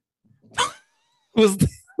other one. Who's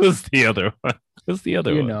the other one? Who's the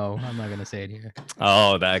other You one? know, I'm not gonna say it here.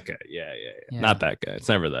 Oh, that guy. Yeah. Yeah. Not that guy. It's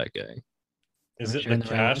never that guy. Is it Sure the in the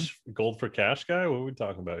right cash gold for cash guy? What are we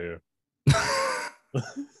talking about here?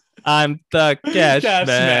 I'm the cash, Cash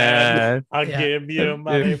man. man. I'll Yeah. give you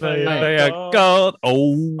money for Your your gold. gold.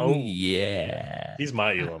 Oh, Oh. yeah. He's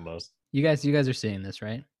my Elon Musk. You guys are seeing this,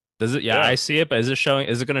 right? Does it? Yeah, Yeah. I see it. But is it showing?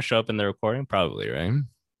 Is it going to show up in the recording? Probably, right?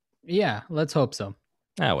 Yeah, let's hope so.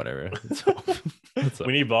 Whatever. Let's hope. Let's hope.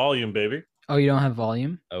 We need volume, baby. Oh, you don't have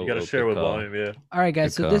volume? Oh, You gotta oh, share good with call. volume, yeah. All right,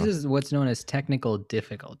 guys. Good So this call. is what's known as technical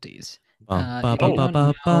difficulties. Ba, If ba, you ba, wanna ba,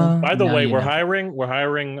 know- ba. By the now way, you we're know.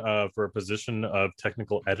 hiring for a position of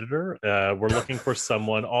technical editor. We're looking for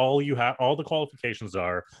someone. All the qualifications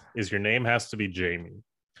is your name has to be Jamie.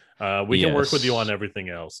 We can work with you Yes. on everything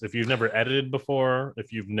else. If you've never edited before,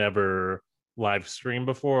 if you've never live streamed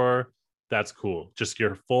before, that's cool. Just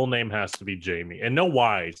your full name has to be Jamie, and no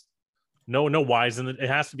Y's. No Y's in it. It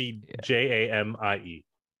has to be Jamie.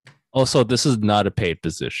 Also, this is not a paid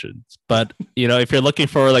position, but if you're looking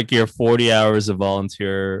for like your 40 hours of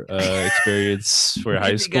volunteer experience for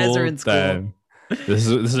high If you guys school, are in school. then this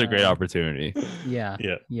is a great opportunity. Yeah.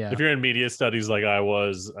 Yeah. Yeah. If you're in media studies like I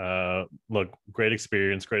was, look, great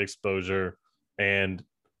experience, great exposure, and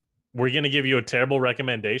we're gonna give you a terrible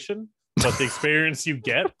recommendation, but the experience you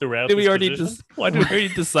get throughout Did we this already position- why did we already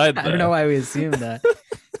decide that? I don't know why we assume that.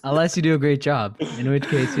 Unless you do a great job, in which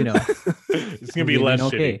case, it's gonna be we're less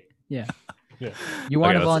doing shitty. Yeah. Yeah. You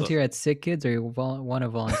want to let's- volunteer at Sick Kids or you want to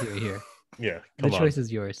volunteer here? Yeah, The come on. choice is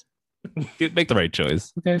yours. Make the right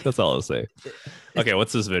choice. Okay, that's all I'll say. Okay,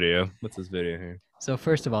 what's this video? What's this video here? So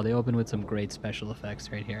first of all, they open with some great special effects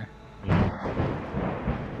right here.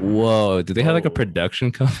 Whoa, do they have like a Whoa.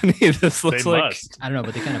 production company? This They looks like must. I don't know,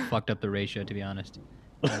 but they kind of fucked up the ratio, to be honest.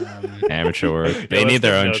 amateur work. Yeah, They let's need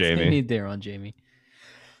their take own notes. They Jamie. need their own Jamie.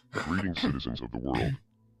 Greetings, citizens of the world.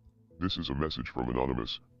 This is a message from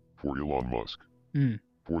Anonymous for Elon Musk. Mm.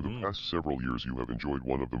 For the past several years, you have enjoyed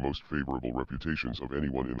one of the most favorable reputations of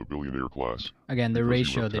anyone in the billionaire class. Again, the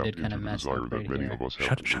because you ratio have they tapped did kind of into the mess desire up that right many here. of us have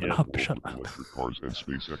Shut to get up, involved shut with up. electric cars and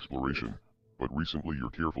space exploration. But recently,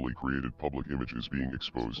 your carefully created public image is being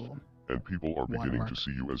exposed, Cool. and people are beginning Watermark. to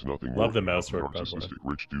see you as nothing Love more the than mouse a work, by the way. narcissistic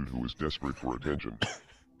rich dude who is desperate for attention.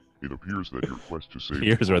 It appears that your quest to save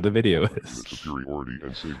Here's where the video ultimate is. superiority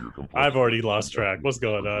and save your complexity I've already lost track. What's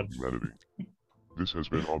going on? Humanity. This has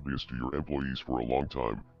been obvious to your employees for a long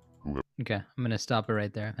time. Okay, I'm gonna stop it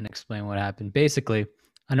right there and explain what happened. Basically,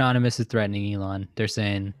 Anonymous is threatening Elon. They're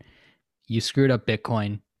saying, "You screwed up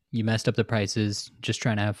Bitcoin. You messed up the prices. Just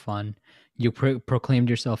trying to have fun. You proclaimed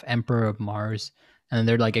yourself Emperor of Mars." And then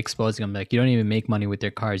they're like exposing him, like, you don't even make money with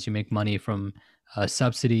your cars. You make money from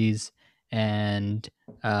subsidies, and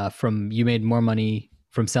you made more money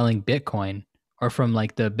from selling Bitcoin or from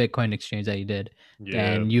like the Bitcoin exchange that you did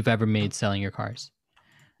Yeah. than you've ever made selling your cars.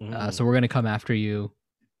 Mhm. So we're gonna come after you.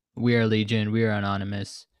 We are Legion. We are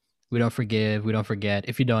anonymous. We don't forgive. We don't forget.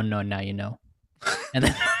 If you don't know, now you know. And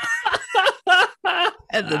then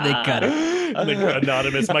and then they cut it.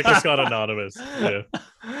 Anonymous, Michael Scott Anonymous.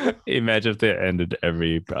 Yeah. Imagine if they ended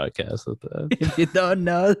every podcast with that. If you don't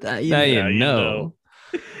know, that you Now know. you Yeah, you know.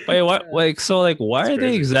 know. Wait, what? Like, so, like, why That's are they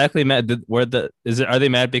crazy. exactly mad? Are they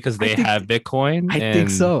mad because I they think- have Bitcoin? I think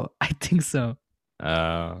so. I think so.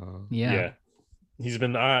 Yeah. Yeah. He's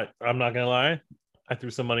been I'm not gonna lie. I threw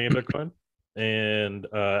some money in Bitcoin. And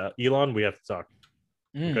Elon, we have to talk.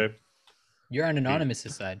 Mm. Okay. You're on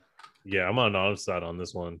Anonymous's side. Yeah, I'm on anonymous side on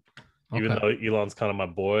this one. Even Okay. though Elon's kind of my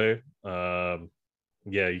boy.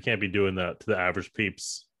 Yeah, you can't be doing that to the average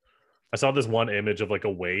peeps. I saw this one image of like a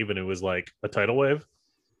wave, and it was like a tidal wave,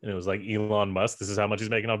 and it was like Elon Musk. This is how much he's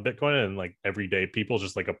making on Bitcoin, and like everyday people,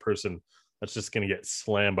 just like a person that's just gonna get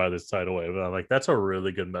slammed by this tidal wave. And I'm like, that's a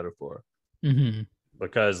really good metaphor Mm-hmm.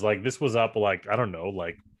 because like this was up like I don't know,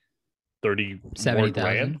 like 30 more 70,000.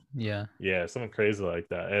 grand. Yeah. Yeah, something crazy like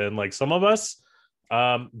that. And like some of us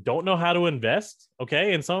don't know how to invest,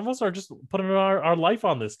 okay, and some of us are just putting our life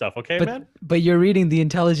on this stuff, okay, man. But you're reading The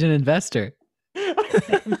Intelligent Investor.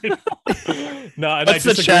 No, and What's I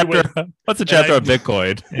the disagree chapter? with What's the chapter I- of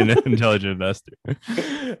Bitcoin in Intelligent Investor?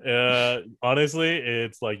 Honestly,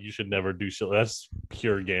 it's like you should never do shit. That's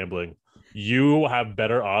pure gambling. You have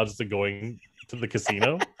better odds to going to the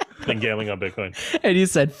casino than gambling on Bitcoin. And you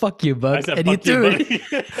said, fuck you, I Buck. said, And you fuck you, threw it.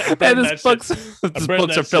 buddy. I And burned this that books, shit. this burned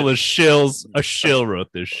books that are filled shit. with shills. A shill wrote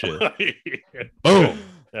this shit. Boom.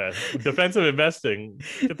 Yeah. Defensive investing.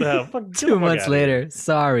 Get the hell. Get the 2 fuck months outta here. later.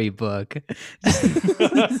 Sorry, Buck. By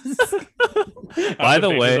After the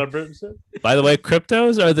pages way- are written, shit. By the way,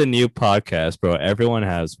 cryptos are the new podcast, bro. Everyone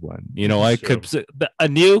has one. You know why? Sure. A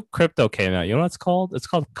new crypto came out. You know what it's called? It's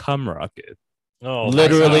called Cum Rocket. Oh,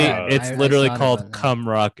 Literally, saw that. it's I literally saw called about that. Cum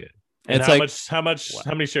Rocket. And It's how like, much? Wow.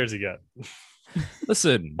 How many shares you got?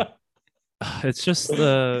 listen, it's just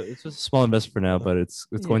a small investment for now, but it's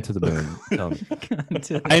going Yeah. to the moon. Tell me.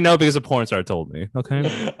 I know because a porn star told me.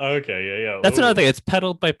 Okay. Okay, yeah. That's Ooh. another thing. It's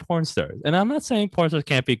peddled by porn stars. And I'm not saying porn stars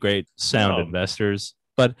can't be great sound No. investors,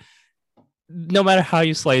 but no matter how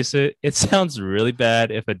you slice it, it sounds really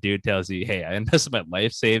bad if a dude tells you, hey, I invested my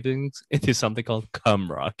life savings into something called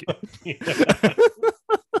Cum Rocket.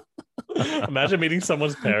 Imagine meeting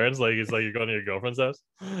someone's parents. Like it's like you're going to your girlfriend's house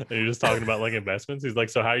and you're just talking about like investments. He's like,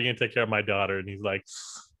 "So how are you gonna take care of my daughter?" And he's like,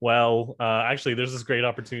 "Well, actually, there's this great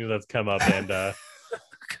opportunity that's come up, and I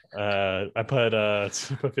put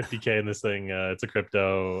 50K in this thing. It's a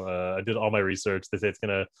crypto. I did all my research. They say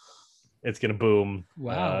it's gonna boom.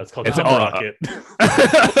 Wow. It's called It's Cum all- Rocket.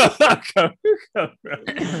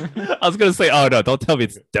 I was gonna say, oh no, don't tell me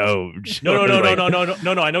it's Doge. No. Like-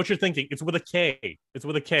 I know what you're thinking. It's with a K. It's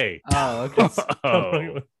with a K. Oh, okay.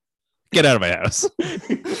 Oh, get out of my house.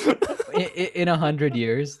 In 100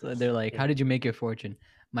 years, they're like, how did you make your fortune?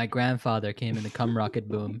 My grandfather came in the cum rocket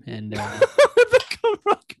boom, and The Cum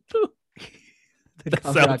Rocket boom. the That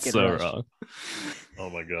cum sounds rocket so rush. wrong. Oh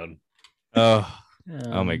my god,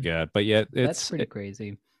 Oh my god. But yet That's it's pretty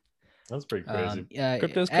crazy. that's pretty crazy. Yeah,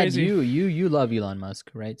 Crypto's Ed, crazy. You love Elon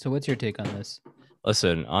Musk, right? So what's your take on this?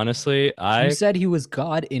 listen, honestly, You said he was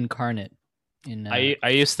God incarnate. In I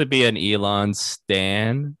used to be an Elon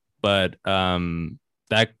stan, but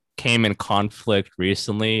that came in conflict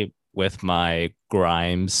recently with my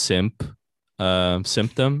Grimes symptom.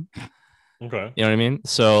 Okay. You know what I mean?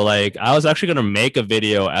 So like I was actually gonna make a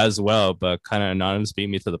video as well, but kind of Anonymous beat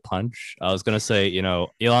me to the punch. I was gonna say, you know,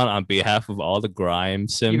 Elon, on behalf of all the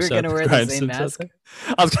Grimes you Sims, were gonna wear the Grimes same Sims out mask. there,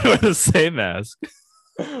 I was gonna wear the same mask.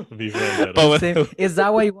 Be very good. But with, Same- Is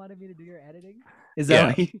that why you wanted me to do your editing? Is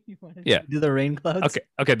that Yeah. why you wanted Yeah. me to do the rain clouds?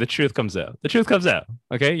 okay, the truth comes out. The truth comes out.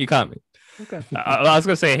 Okay, you caught me. Okay. I was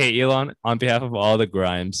gonna say, hey, Elon, on behalf of all the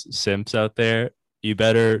Grimes simps out there, you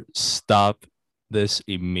better stop this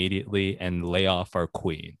immediately and lay off our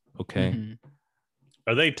queen. Okay. Mhm.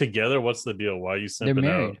 Are they together? What's the deal? Why are you They're simping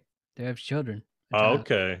married. out? They have children. a Oh, child.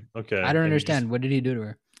 okay. Okay. I don't And you understand. just- What did he do to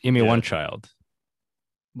her? Give me Yeah. one child,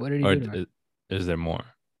 What did he or do to her? is there more?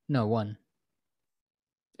 No, one.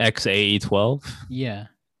 XAE12. Yeah.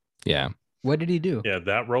 Yeah. What did he do? Yeah,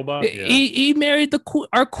 that robot. Yeah. He married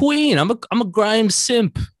our queen. I'm a Grimes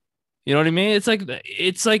simp. You know what I mean? It's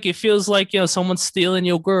like it feels like, you know, someone's stealing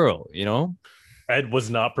your girl. You know? Ed was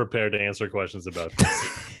not prepared to answer questions about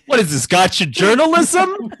this. What is this, gotcha journalism?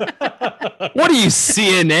 What are you,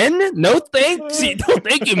 CNN? No thanks. No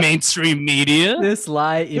thank you, mainstream media. This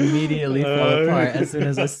lie immediately fell apart as soon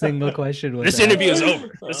as a single question was This asked. interview is over.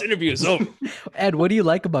 This interview is over. Ed, what do you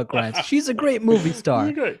like about Grimes? She's a great movie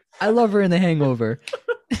star. I love her in The Hangover.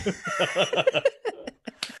 You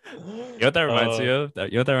know what that reminds me of? You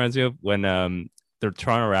know what that reminds me of? When the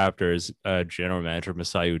Toronto Raptors general manager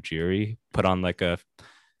Masai Ujiri put on like a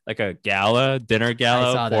dinner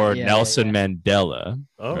gala for Nelson Mandela.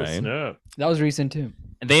 Oh, right? snap. That was recent too.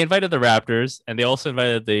 And they invited the Raptors, and they also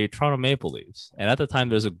invited the Toronto Maple Leafs. And at the time,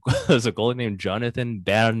 there's a goalie named Jonathan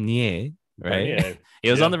Bernier, right? Bernier.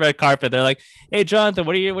 He was on the red carpet. They're like, "Hey, Jonathan,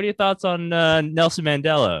 what are your thoughts on Nelson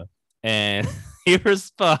Mandela?" And he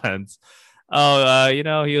responds, "Oh,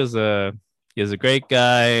 he was a great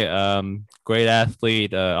guy, great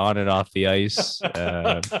athlete, on and off the ice."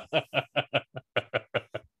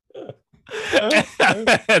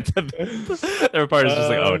 The reporter's just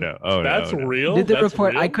like, "Oh no, that's no. real." Did the That's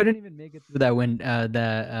report? real? I couldn't even make it through that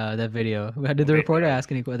that video. Did the reporter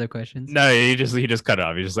ask any other questions? No, he just cut it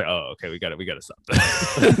off. He's just like, "Oh, okay, we got to stop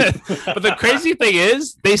that." But the crazy thing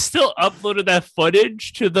is, they still uploaded that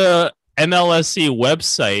footage to the MLSC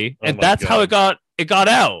website, and my that's how God. it got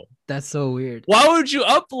out. That's so weird. Why would you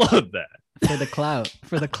upload that? For the clout.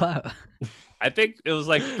 For the clout. I think it was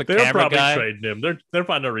like the They're camera probably guy. trading him. They're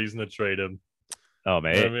finding a reason to trade him. Oh You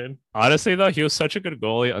man, know what I mean? honestly though, he was such a good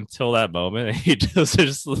goalie until that moment, and he just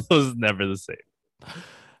was never the same.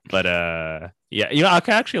 But yeah, I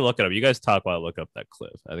can actually look it up. You guys talk while I look up that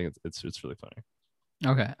clip. I think it's really funny.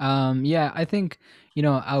 Okay. Yeah, I think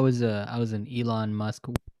I was an Elon Musk.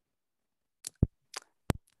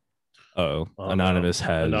 Oh, Oh, Anonymous no.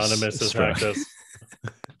 has Anonymous has struck. hacked us.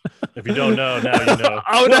 If you don't know, now you know.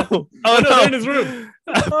 Oh no! Oh no! They're in his room.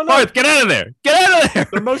 Oh, no. Barth, get out of there! Get out of there!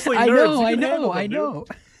 They're mostly I nerds. know, You I can handle know, them, I know.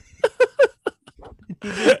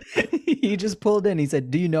 He just pulled in. He said,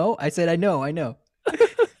 "Do you know?" I said, "I know."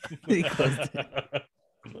 He closed it. dude.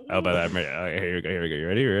 Oh, by that, here we go. You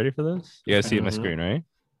ready for this? You guys see my Mhm. screen, right?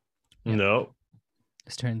 No.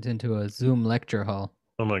 This turns into a Zoom lecture hall.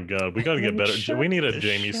 Oh my God. We got to get better. We need a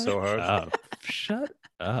Jamie so hard. Shut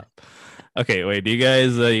up. Okay, wait. Do you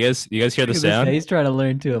guys hear the sound? He's trying to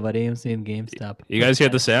learn too about AMC and GameStop. You guys hear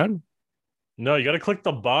the sound? No, you got to click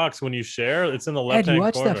the box when you share. It's in the Ed, left-hand you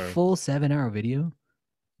watched corner. that full 7-hour video?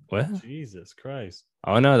 What? Jesus Christ.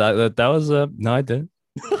 Oh no, that was no, I didn't.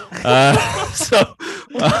 So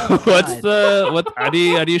how do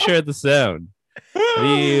you share the sound? How do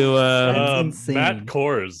you That's insane. Matt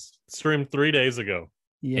Kors streamed 3 days ago.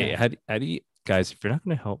 Yeah. hey, how do you guys, if you're not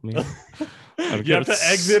gonna help me, You have to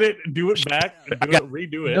exit it, do it back,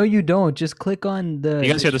 redo it. No, you don't. Just click on the.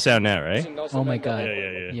 you guys hear the sound now, right? Oh my God.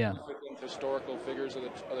 Yeah. Yeah. Historical figures of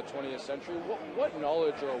the 20th century. What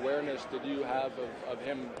knowledge or awareness did you have of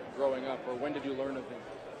him growing up, or when did you learn of him?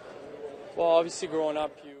 Well, obviously, growing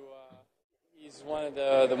up, he's one of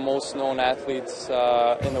the most known athletes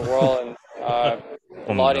in the world, and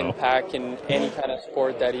a lot of impact in any kind of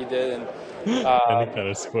sport that he did, and Any kind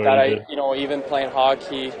of sport that he did. even playing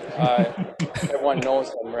hockey, everyone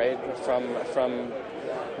knows him, right? From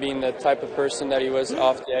being the type of person that he was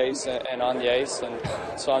off the ice and on the ice, and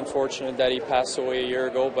so unfortunate that he passed away a year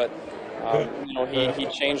ago, but he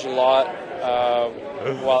changed a lot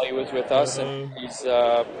while he was with us, and he's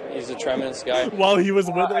a tremendous guy. While he was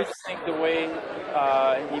with I us. just think the way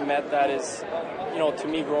he met that is, to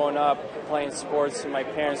me growing up playing sports, my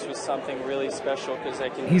parents was something really special because I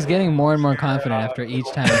can. He's getting more and more confident after each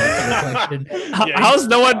time he answers the question. How's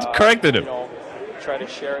no one corrected him? Try to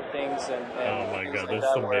share things and Oh my things God, like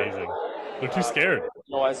that's that where, amazing. They're too scared.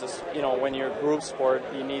 when you're a group sport,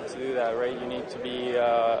 you need to do that, right? You need to be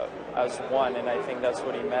as one, and I think that's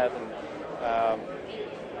what he meant. And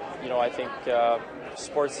I think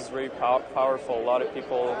sports is very powerful. A lot of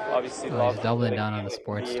people obviously Oh, love he's doubling playing down on the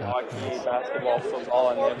sports stuff. hockey, Nice. basketball, football,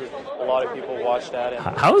 and a lot of people watch that. And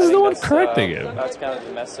How is I think no one that's, correcting him? That's kind of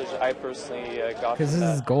the message I personally got Because from this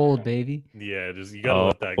that. is gold, baby. Yeah, just you gotta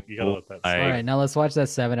let that. You gotta let that. I- slide. All right, now let's watch that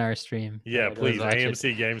 7-hour stream. Yeah, Let's please. watch it.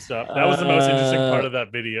 AMC GameStop. That was the most interesting part of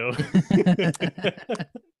that video.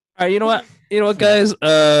 All right, you know what, guys.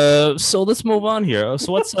 So let's move on here.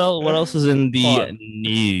 So what else is in the Hold on.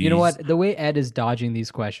 news? You know what? The way Ed is dodging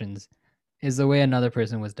these questions is the way another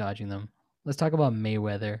person was dodging them. Let's talk about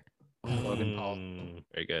Mayweather. Logan Paul.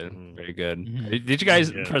 Very good, Mhm. very good. Mhm. Did you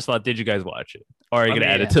guys? Yeah. First of all, did you guys watch it, or are you I gonna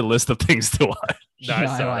mean, add it to the list of things to watch? No, I No,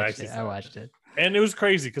 saw it. I watched actually it. saw I it. watched it. And it was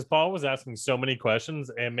crazy because Paul was asking so many questions,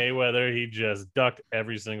 and Mayweather he just ducked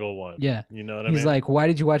every single one. Yeah. You know what I He's mean? like, "Why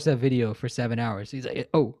did you watch that video for 7 hours?" He's like,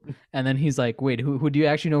 "Oh," and then he's like, "Wait, who do you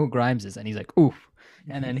actually know who Grimes is?" And he's like, "Oof."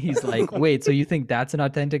 And then he's like, "Wait, so you think that's an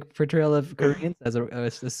authentic portrayal of Koreans as a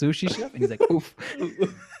sushi chef?" And he's like, "Oof."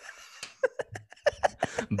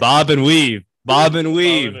 Bob and Weave. Bob and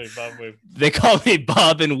Weave. Bob and Weave. They call me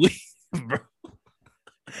Bob and Weave, bro.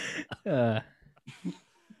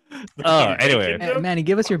 Oh, anyway. Manny,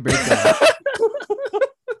 give us your breakdown.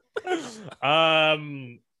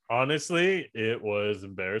 Honestly, it was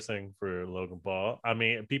embarrassing for Logan Paul. I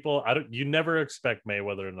mean, you never expect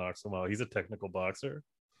Mayweather to knock someone out. He's a technical boxer,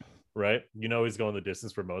 right? You know, he's going the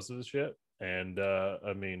distance for most of his shit. And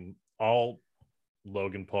I mean, all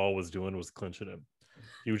Logan Paul was doing was clinching him.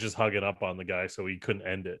 He was just hugging up on the guy so he couldn't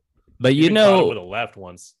end it. But He even caught it with a left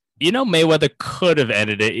once. You know, Mayweather could have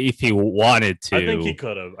ended it if he wanted to. I think he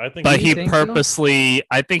could have. But he think so? purposely,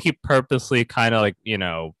 I think he purposely kind of like, you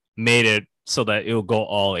know, made it so that it'll go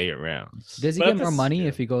all 8 rounds. Does he But get at more this- money yeah.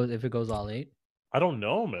 if it goes all 8? I don't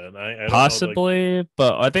know, man. I don't know, like- Possibly,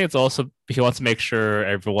 but I think it's also he wants to make sure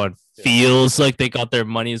everyone Yeah. feels like they got their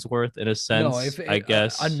money's worth in a sense. No, if I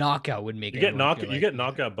guess. a knockout would make you get everyone feel you like- get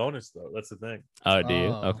knockout bonus though. That's the thing. Oh, do you?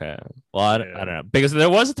 Oh. Okay. Well, I Yeah. don't know because there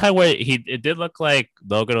was a time where it did look like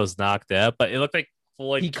Logan was knocked out, but it looked like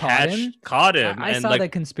Floyd He caught him? caught him, I and saw like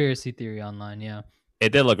that conspiracy theory online. Yeah.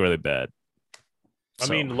 it did look really bad. I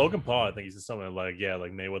So- mean, Logan Paul, I think he's just something like, yeah,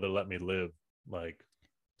 like Mayweather let me live. Like,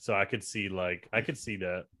 so I could see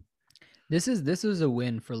that. This is a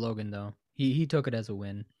win for Logan though. He took it as a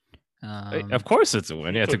win. Of course, it's a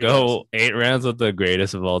win. he You have to took it go 8 rounds with the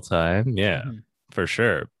greatest of all time. Yeah, Mhm. for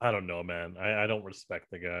sure. I don't know, man. I don't respect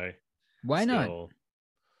the guy. Why not? still.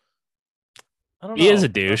 I don't know. He is a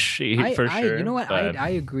douche, for sure. You know what? but- I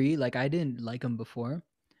agree. Like I didn't like him before,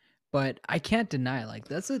 but I can't deny like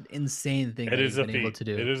that's an insane thing It that is he's a been able feat. to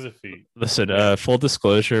do. It is a feat. Listen, full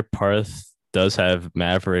disclosure, Parth does have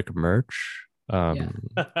Maverick merch.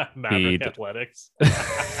 Maverick He- Athletics.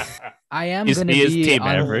 I am He's- going to he is be Team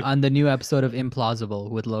Maverick. on the new episode of Implausible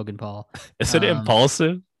with Logan Paul. Is it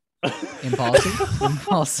impulsive? Impulsive?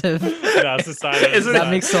 Impulsive. No, it's a sign of- Isn't That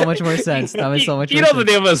it- makes so much more sense. That makes so much You more know the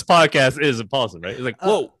sense. name of his podcast is impulsive, right? It's like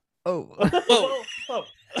whoa, Oh. Whoa.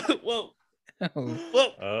 whoa, Oh.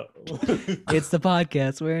 whoa. It's the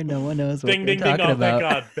podcast where no one knows what Ding, we're ding, ding. talking Oh,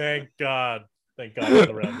 about. thank God. Thank God for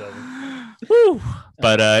the round double. Woo.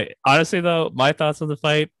 But honestly, though, my thoughts on the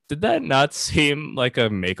fight, did that not seem like a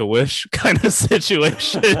Make-A-Wish kind of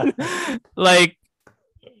situation? Like,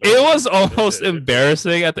 it was almost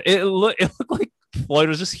embarrassing. It looked like Floyd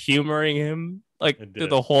was just humoring him like It through did.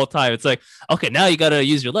 the whole time. It's like, okay, now you gotta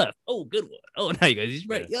use your left. Oh, good one. Oh, now you gotta use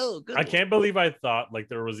your right. Yeah. Yo, good I one. can't believe I thought like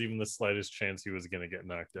there was even the slightest chance he was gonna get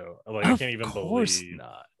knocked out. Like I Of can't even course believe.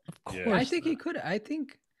 not. Of Yeah. course. I think he not. could. I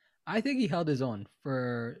think he held his own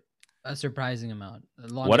for a surprising amount.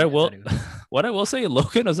 longer What I than will, thought he was. what I will say,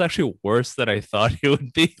 Logan was actually worse than I thought he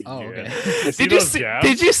would be. Oh, Yeah. okay. You see Did you those see? jabs?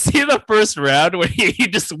 Did you see the first round where he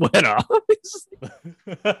just went off? He's just-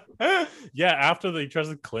 Yeah, after he tries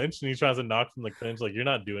to clinch and he tries to knock from the clinch, like you're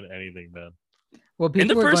not doing anything, man. Well, In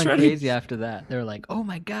the people were first going round, he- crazy after that. They were like, "Oh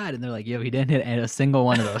my god!" And they're like, "Yo, he didn't hit a single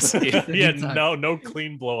one of those." Yeah, He sucked. no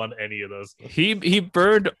clean blow on any of those. he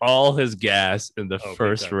burned all his gas in the Oh, big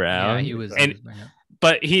first time. round. Yeah, he was. and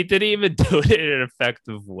but he didn't even do it in an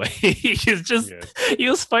effective way. He's just Yeah. he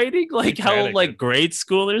was fighting like how panicked. like grade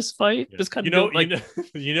schoolers fight, Yeah. just kind you of know, like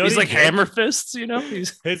you know, he's what like he did? hammer fists, you know.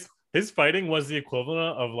 He's His fighting was the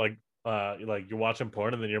equivalent of like you're watching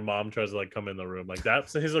porn and then your mom tries to like come in the room. Like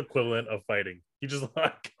that's his equivalent of fighting. He just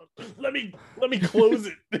like let me close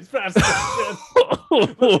it as fast as I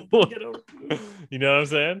can. Get over. You know what I'm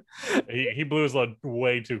saying? He blew his load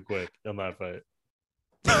way too quick in that fight.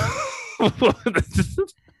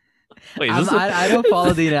 Wait, is this a- I don't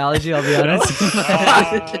follow the analogy. I'll be honest.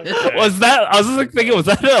 Okay. was that? I was just like thinking, was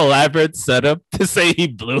that an elaborate setup to say he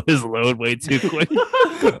blew his load way too quick?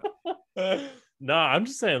 No, I'm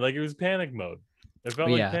just saying like it was panic mode. It felt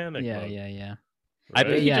yeah, like panic yeah, mode. yeah. I right?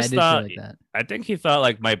 think he Yeah, I just did feel thought. like that. I think he thought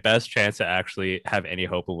like my best chance to actually have any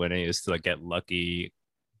hope of winning is to like get lucky.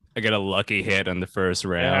 I get a lucky hit on the first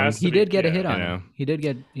round. has to He be- did get a yeah, hit on you him. know. He did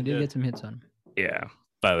Yeah. get some hits on him. Yeah.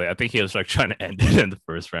 By the way, I think he was like trying to end it in the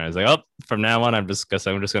first round. He's like, oh, from now on, I'm just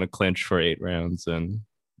gonna clinch for 8 rounds, and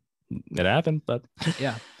it happened. But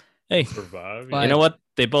Yeah. hey, Survive. But- you know what?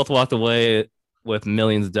 They both walked away with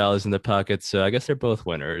millions of dollars in their pockets, so I guess they're both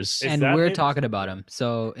winners. Is And that we're it? talking about him.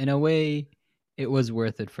 So in a way, it was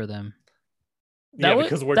worth it for them. yeah, that way-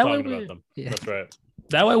 because we're that way talking we- about them. Yeah. That's right.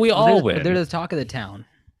 That way, we all they're, win. They're the talk of the town.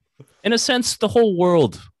 In a sense, the whole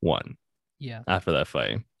world won Yeah. after that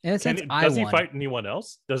fight. In a sense, I Does he won. fight anyone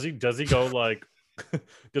else? Does he go like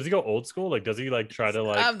does he go old school? Like does he like try to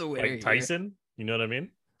like, I'm the winner like here. Tyson? You know what I mean?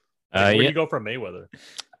 Like, where do Yeah, you go from Mayweather?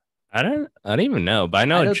 I don't even know, but I I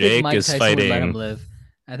know don't think Jake Mike is Tyson would let him fighting. live.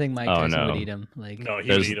 I think Mike Oh, Tyson no. would eat him. Like, No, he'd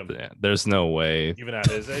There's eat him. there's no way. Even at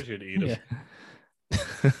his age, he'd eat him. yeah.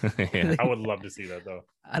 Yeah. I would love to see that though.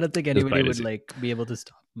 I don't think Just anybody bite would his- like be able to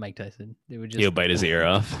stop Mike Tyson. They would just. He'll bite his ear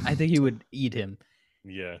off. I think he would eat him.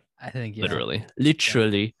 Yeah. I think yeah.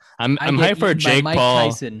 Literally. I'm I I'm get hyped for eaten by Jake Mike Paul.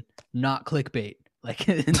 Tyson, not clickbait. Like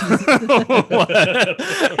What?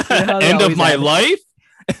 how they End of always my have it. life?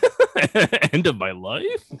 End of my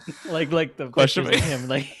life? like the Question pictures of mark? him.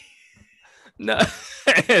 Like No.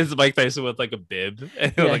 It's Mike Tyson with like a bib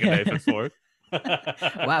and Yeah, like a yeah. knife and fork.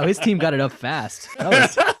 wow, his team got it up fast. That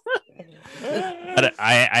was, But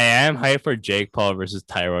I am hyped for Jake Paul versus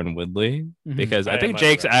Tyron Woodley Mhm. because I I think am hyped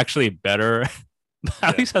Jake's for that. actually better. Yeah.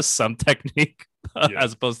 At least has some technique Yeah.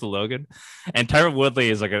 as opposed to Logan. And Tyron Woodley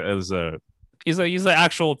is like he's an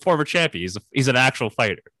actual former champion. He's an actual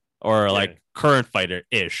fighter or Yeah. like current fighter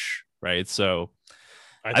ish, right? So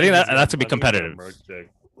think he's that's gonna- to be I think he's gonna competitive. murk Jake.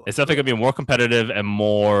 it's definitely gonna be more competitive and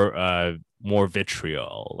more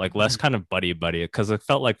vitriol, like less kind of buddy because it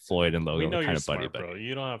felt like Floyd and We Logan know were you're kind of smart, buddy buddy. bro.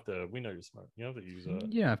 You don't have to. We know you're smart. You don't have to use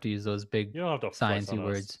that. you don't have to use those big You don't have to flex sciencey on us.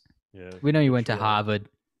 words. Yeah. We know you went to Vitriol. Harvard.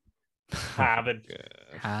 Harvard.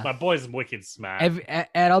 Ha- My boy's wicked smart. Ed,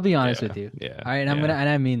 I'll be honest Yeah, with you. Yeah. All right, and I'm yeah. gonna and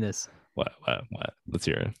I mean this. What? Let's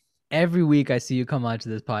hear it. Every week I see you come onto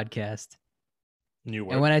this podcast, New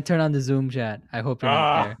word. and when I turn on the Zoom chat, I hope you're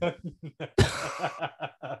not there.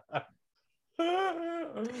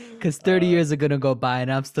 Because 30 years are gonna go by,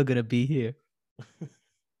 and I'm still gonna be here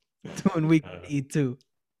doing week Uh, E2.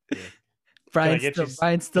 yeah. Can I get you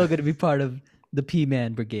Brian's still gonna be part of the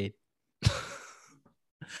P-Man Brigade, but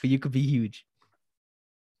you could be huge.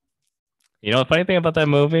 You know, the funny thing about that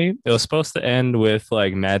movie, it was supposed to end with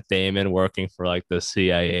like Matt Damon working for like the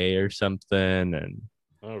CIA or something, and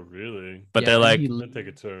Oh, really? but Yeah, they're and like, he- That'd take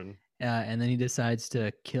a turn. and then he decides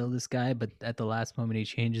to kill this guy, but at the last moment he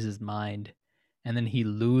changes his mind, and then he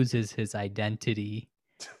loses his identity,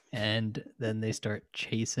 and then they start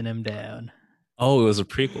chasing him down. oh, it was a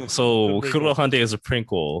prequel. So The Good Will prequel. Hunting is a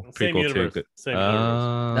prequel. Same Prequel universe. to Same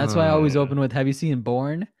universe. That's why I always Oh. open with, "Have you seen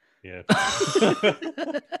Born?" Yeah.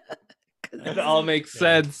 It all makes Yeah.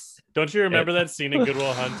 sense. Don't you remember that scene in Good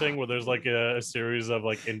Will Hunting where there's like a series of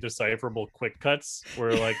like indecipherable quick cuts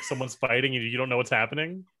where like someone's fighting and you don't know what's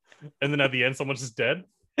happening, and then at the end someone's just dead?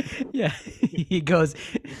 Yeah, he goes,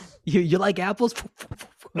 "You like apples?"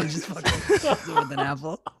 He just fucking shoots him with an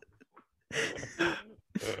apple.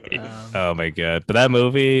 Oh my god! But that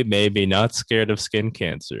movie made me not scared of skin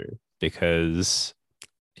cancer because,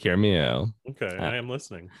 hear me out. Okay, I am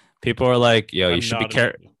listening. People are like, "Yo, I'm you should be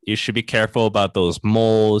nodding. you should be careful about those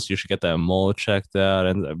moles. You should get that mole checked out."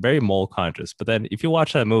 And they're very mole conscious. But then, if you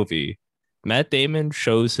watch that movie, Matt Damon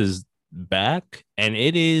shows his back, and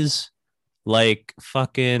it is like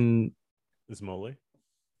fucking Is Molly?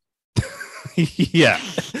 yeah.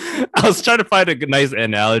 I was trying to find a nice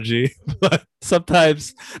analogy, but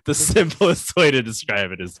sometimes the simplest way to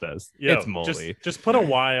describe it is best. Yo, It's moly. Just put a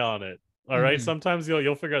Y on it. All right. Mhm. Sometimes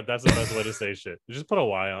you'll figure out that's the best way to say shit. Just put a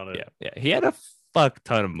Y on it. Yeah. He had a fuck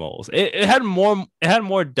ton of moles. It had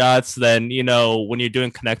more dots than, when you're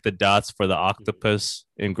doing connect the dots for the octopus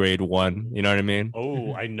in grade 1. You know what I mean?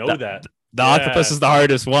 Oh, I know That- that. The Yeah. octopus is the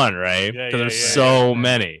hardest one, right? Yeah, Because yeah, there's yeah, so yeah.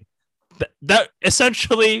 many. That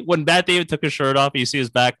essentially, when Matt Damon took his shirt off, you see his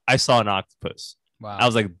back. I saw an octopus. Wow. I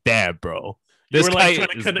was like, "Damn, bro, You this were like guy trying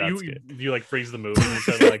to is connect, nuts you, good." you like freeze the movie and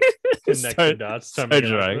said like connect the Start- dots. start Tell me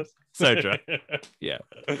drawing. about Start this. drawing. Yeah.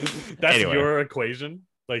 That's Anyway. your equation.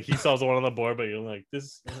 Like he saw the one on the board, but you're like,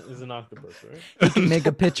 this is an octopus, right? You can make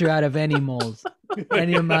a picture out of any moles,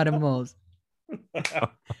 any amount of moles.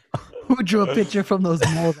 Who drew a picture from those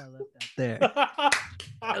moles I left out there?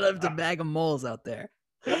 I left a bag of moles out there.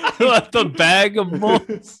 I left a bag of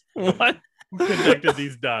moles. What? Who connected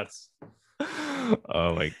these dots?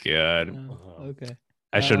 Oh my god! Oh, okay.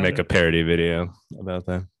 I should make a parody video about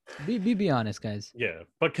that. Be honest, guys. Yeah,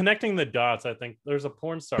 but connecting the dots, I think there's a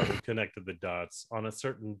porn star who connected the dots on a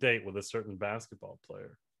certain date with a certain basketball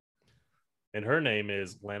player, and her name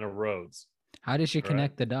is Lana Rhodes How did she Right.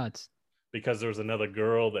 connect the dots? because there was another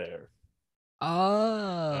girl there. Oh.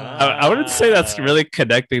 I wouldn't say that's really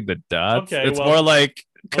connecting the dots. Okay, It's well- more like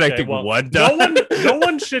connecting Okay, well, one No dot. one, no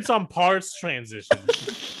one shits on parts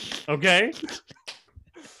transitions. Okay,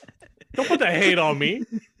 don't put the hate on me.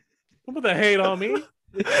 Don't put the hate on me.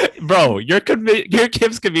 Bro, your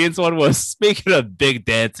Kim's convenience one was speaking of big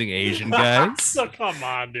dancing Asian guys. So come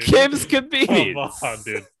on, dude. Kim's Come convenience. on,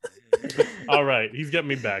 dude. All right, he's getting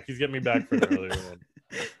me back. He's getting me back for the earlier one.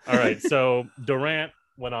 All right, so Durant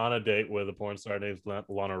went on a date with a porn star named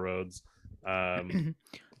Lana Rhodes. I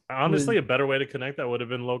Honestly, a better way to connect that would have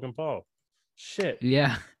been Logan Paul. Shit.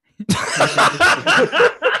 Yeah.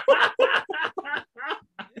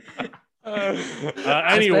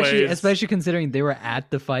 Anyways, especially considering they were at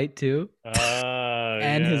the fight too,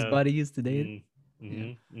 and his buddy used to date.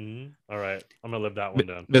 All right, I'm gonna live that one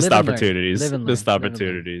down. Missed Live and learn. opportunities. Live and Missed learn. Live and learn.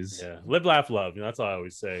 opportunities. Yeah, live, laugh, love. That's all I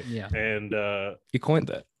always say. Yeah. And You coined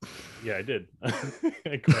that. yeah, I did. I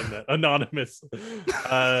coined that. Anonymous.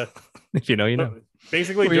 If you know, you know.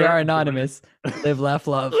 Basically, We are anonymous. Live, laugh,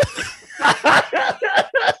 love.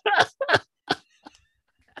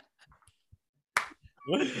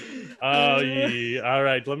 Oh, yeah. All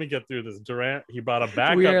right. Let me get through this. Durant, he brought a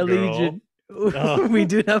backup We are girl. legion. Oh. We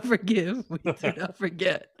do not forgive. We do not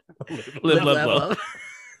forget. Live, love, love.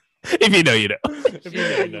 If you know, you know. If you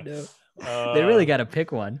know, you know. They really got to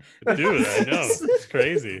pick one. Dude, I know. It's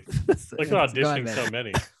crazy. Like Go on, auditioning man. so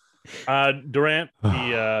many. Durant,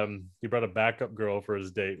 he brought a backup girl for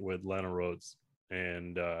his date with Lana Rhodes.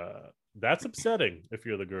 And that's upsetting if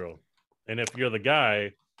you're the girl. And if you're the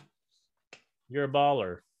guy, you're a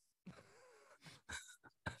baller.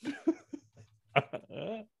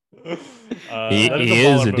 He that is a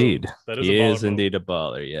baller move. indeed. That is He a baller is move. indeed a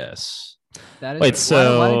baller. Yes. That is Wait,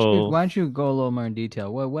 why don't you go a little more in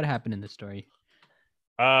detail? What happened in the story?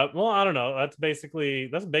 Well, I don't know. That's basically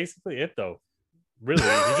it, though. Really, he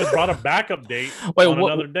just brought a backup date on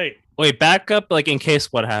another date. Wait, backup, like in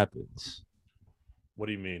case what happens? What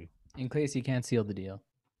do you mean? In case you can't seal the deal.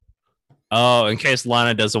 Oh, in case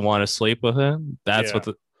Lana doesn't want to sleep with him. That's Yeah.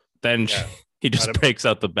 what. Then Yeah. he just I'd- breaks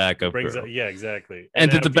out the backup Brings girl. it, yeah, exactly. And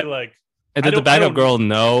did then the it'd be like, And I did the don't- I backup don't- girl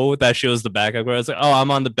know that she was the backup girl? It's like, oh,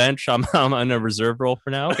 I'm on the bench. I'm on a reserve role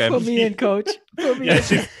for now. Okay. Put me in, coach. Put me yeah, in.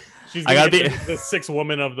 she's I gonna gotta get the Sixth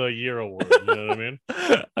Woman of the Year award. You know what I mean?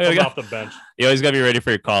 I Coming gotta- off the bench. You always gotta be ready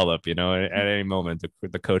for your call up. You know, at any moment,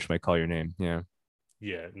 the coach might call your name. Yeah.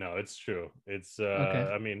 Yeah, no, it's true. It's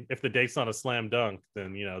Okay. I mean, if the date's not a slam dunk,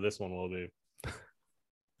 then this one will be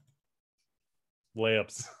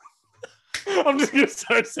layups. I'm just gonna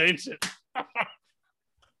start saying shit.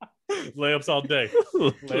 Layups all day.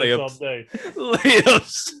 Layups all day.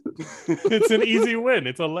 Layups. It's an easy win.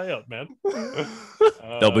 It's a layup, man.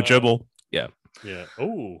 Double dribble. Yeah. Yeah.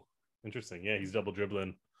 Oh, interesting. Yeah, he's double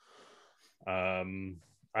dribbling. I don't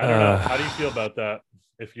know. How do you feel about that?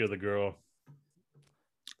 If you're the girl,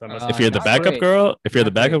 that must If you're the not backup great. girl, if you're the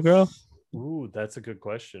Not great. backup girl, Ooh, that's a good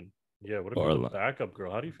question. Yeah, what if Or you're the like- backup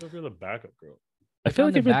girl? How do you feel if you're the backup girl? I feel On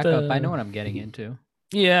like the if you're backup, the I know what I'm getting into.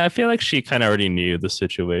 Yeah, I feel like she kind of already knew the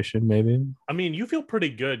situation. Maybe. I mean, you feel pretty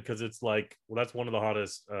good because it's like, well, that's one of the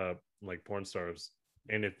hottest like porn stars,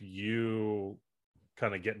 and if you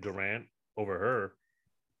kind of get Durant over her,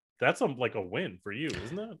 that's like a win for you,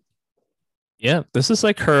 isn't it? Yeah, this is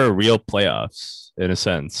like her real playoffs in a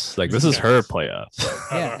sense. Like this is her Yes.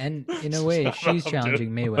 playoffs. Yeah, and in a way, Shut she's up,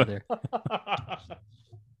 challenging dude. Mayweather.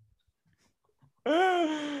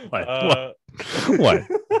 What? What?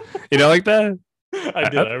 You know, like that. I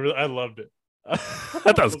did. I loved it. I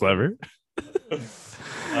thought it was clever.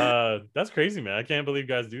 That's crazy, man. I can't believe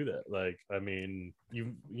guys do that. Like, I mean,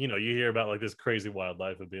 you hear about like this crazy wild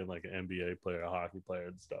life of being like an NBA player, a hockey player,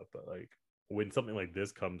 and stuff. But like, when something like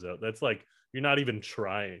this comes out, that's like you're not even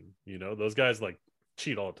trying. Those guys like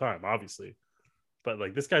cheat all the time, obviously. But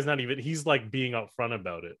like, this guy's not even. He's like being upfront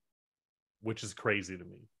about it, which is crazy to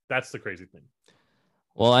me. That's the crazy thing.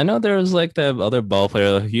 Well, I know there was like the other ball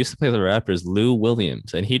player who used to play the Raptors, Lou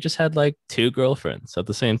Williams, and he just had like 2 girlfriends at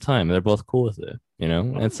the same time. And they're both cool with it.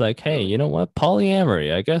 And it's like, hey, you know what?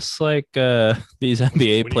 Polyamory. I guess like these NBA When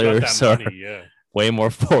you got players that are money, yeah. way more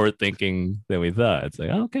forward thinking than we thought. It's like,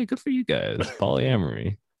 okay, good for you guys.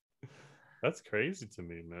 Polyamory. That's crazy to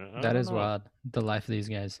me, man. I That don't is know. wild. The life of these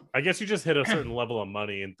guys. I guess you just hit a certain level of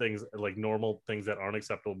money and things like normal things that aren't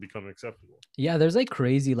acceptable become acceptable. Yeah, there's like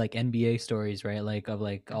crazy like NBA stories, right? Like of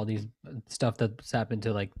like all these stuff that's happened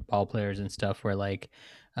to like ball players and stuff where like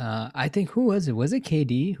I think who was it? Was it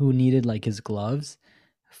KD who needed like his gloves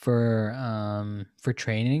for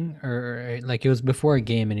training or like it was before a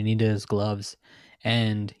game and he needed his gloves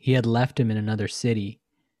and he had left him in another city.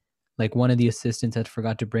 Like one of the assistants had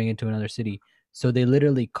forgot to bring it to another city. So they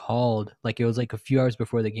literally called, like it was like a few hours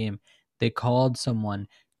before the game. They called someone,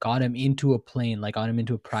 got him into a plane, like got him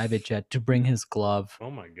into a private jet to bring his glove Oh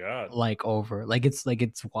my god! like over. Like it's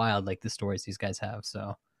wild, like the stories these guys have.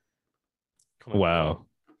 So Come on, Wow.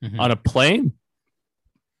 mhm. On a plane?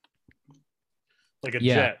 like a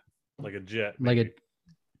Yeah. jet, like a jet, like maybe. a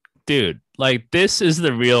Dude, like this is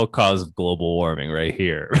the real cause of global warming right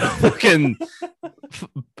here. Fucking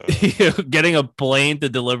getting a plane to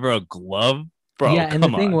deliver a glove, bro. yeah, and the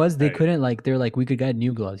come thing on. was they Hey. couldn't like they're like we could get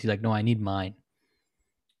new gloves. He's like, no, I need mine.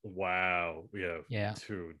 Wow. Yeah. Yeah.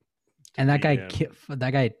 Dude. And that guy, Yeah.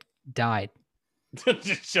 that guy died.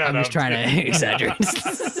 Shut I'm up, just trying to dude. exaggerate.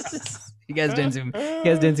 You guys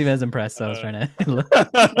didn't seem as impressed. So I was trying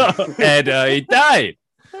to. And he died.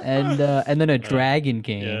 And then a dragon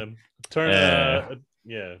came. Yeah. Turn.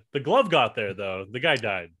 Yeah. The glove got there though. The guy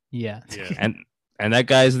died. Yeah. Yeah. And that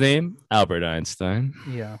guy's name, Albert Einstein.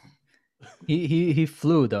 Yeah. He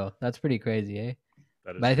flew though. That's pretty crazy, eh?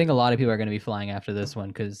 That is But I think a lot of people are going to be flying after this one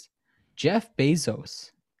because Jeff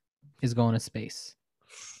Bezos is going to space.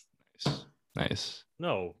 Nice.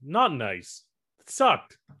 no, not nice. It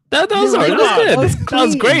sucked. That was Dude, good. That was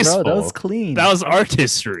clean, graceful. Bro. That was clean. That was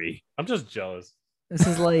artistry. I'm just jealous. This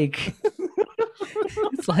is like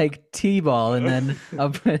it's like T-ball, and then a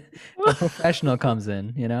professional comes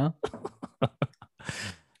in. You know?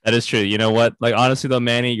 That is true. You know what? Like honestly, though,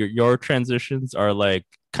 Manny, your transitions are like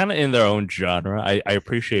kind of in their own genre. I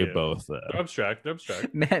appreciate Yeah. both. They're abstract. They're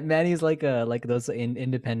abstract. Manny's like those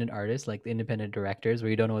independent artists, like the independent directors, where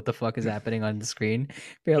you don't know what the fuck is happening on the screen.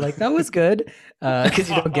 But you're like, that was good, because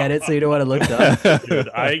you don't get it, so you don't want to look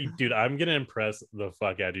dumb. Dude, I'm gonna impress the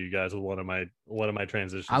fuck out of you guys with one of my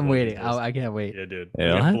transitions. I'm one of waiting. these days. I can't wait. Yeah, dude.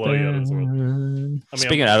 It'll I'm gonna blow you out of this world. happen. I mean,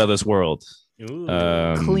 Speaking out of this world,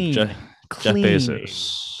 Ooh, Clean. Jeff Clean.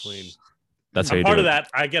 Bezos. clean. That's how I'm you part do of it. that.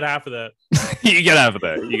 I get half of that. You get out of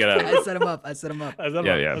that. You get out of I it. set him up. I set him up. I set 'em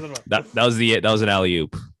Yeah, up. yeah. I set 'em up. That was an alley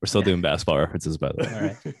oop. We're still doing basketball references, by the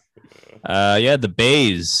way. All right. Yeah, the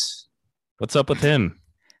Bays. What's up with him?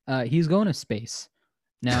 He's going to space.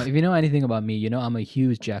 Now, if you know anything about me, you know I'm a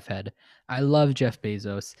huge Jeff head. I love Jeff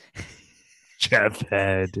Bezos. Jeff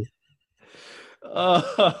Head.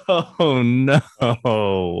 Oh no.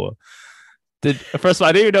 First of all,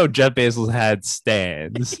 I didn't even know Jeff Bezos had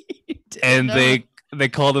stands. And they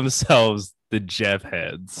call themselves the Jeff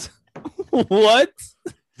Heads. What?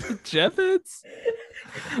 The Jeff Heads?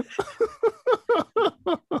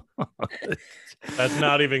 That's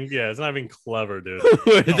not even. Yeah, it's not even clever, dude.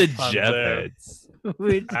 Who are the I'm Jeff there. Heads?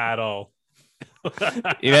 At all.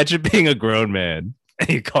 Imagine being a grown man and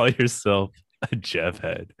you call yourself a Jeff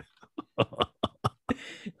Head.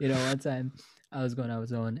 You know, one time I was going out with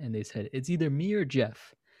someone and they said, it's either me or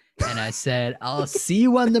Jeff. And I said, I'll see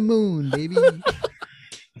you on the moon, baby.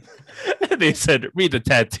 And they said, read the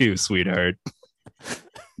tattoo, sweetheart.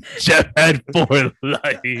 Jeff Head for I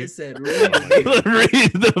life. said,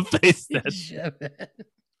 Read the face tattoo. Jeff head.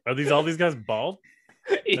 Are all these guys bald?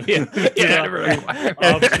 Yeah,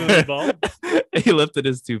 Obviously bald. He lifted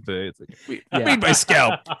his toupee. It's like, read my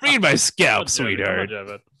scalp. Read my scalp, sweetheart.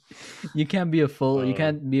 You can't be you Uh,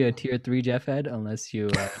 can't be a tier 3 Jeff head unless you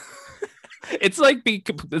It's like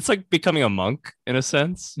becoming a monk in a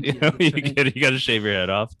sense. You know, Yeah, that's you got to shave your head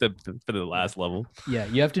off for the last level, yeah,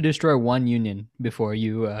 you have to destroy one union before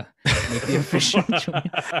you make the official join.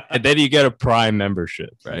 and then you get a Prime membership,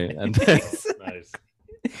 right? And then, Nice.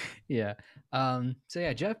 Yeah. So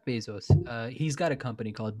yeah, Jeff Bezos, he's got a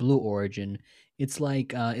company called Blue Origin. It's like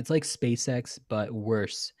SpaceX but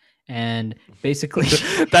worse. And basically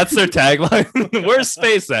that's their tagline. We're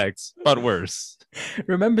SpaceX, but worse.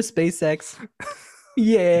 remember SpaceX?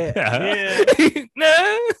 Yeah. Yeah.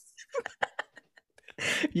 Nah.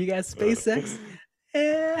 You got SpaceX?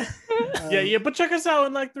 Yeah. Yeah, but check us out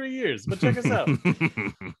in like 3 years. But check us out.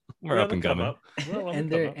 We're up and coming.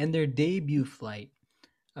 And their debut flight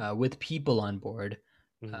with people on board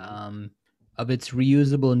of its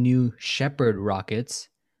reusable new Shepard rockets.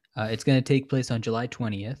 It's going to take place on July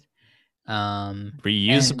 20th.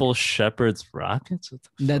 Reusable Shepard's rockets. What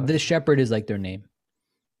the fuck? The Shepard is like their name.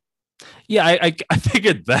 Yeah, I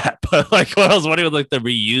figured that, but like what I was wondering, like the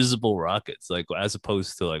reusable rockets, like as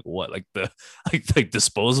opposed to like what, like the like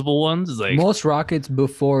disposable ones, like Most rockets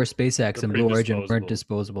before SpaceX They're and pretty Blue Origin weren't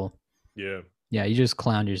disposable. disposable. Yeah. Yeah, you just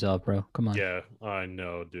clowned yourself, bro. Come on. Yeah. I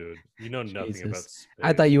know, dude. You know nothing Jesus. about space.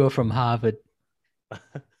 I thought you were from Harvard.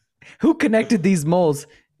 Who connected these moles?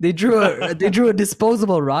 They drew a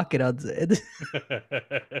disposable rocket on. Look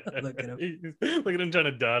at him. Look at him trying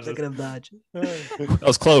to dodge. Look at him dodge. that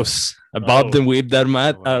was close. I bobbed and weaved that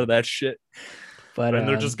out of that shit. But And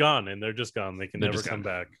they're just gone. They can They're never just come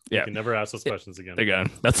gone. back. Yeah. You can never ask those questions again. They're gone.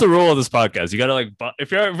 That's the rule of this podcast. You gotta like,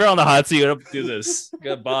 if you're on the hot seat, you gotta do this. You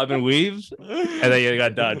gotta bob and weave, and then you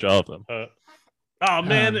gotta dodge all of them. Oh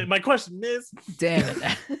man, my question is. damn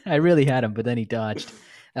it. I really had him, but then he dodged.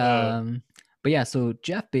 But yeah, so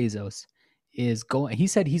Jeff Bezos is going. He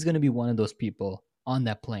said he's going to be one of those people on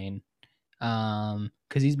that plane, because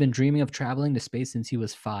he's been dreaming of traveling to space since he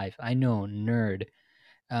was 5. I know, nerd.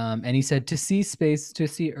 And he said to see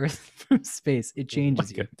Earth from space, it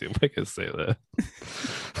changes you. Dude, I can say that.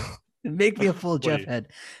 Make me a full Jeff Wait. head.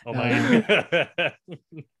 Oh my.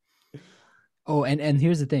 Oh, and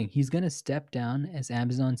here's the thing. He's gonna step down as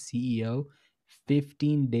Amazon CEO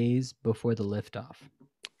 15 days before the liftoff.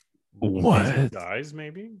 In case he What? dies?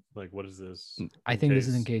 Maybe. Like, what is this? I think this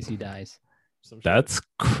is in case he dies. Some shit? That's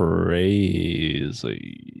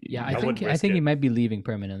crazy. Yeah, I I would think risk he it. might be leaving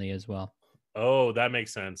permanently as well. Oh, that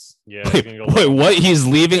makes sense. Yeah. he's Wait, gonna go wait, low. what? He's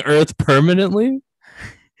leaving Earth permanently?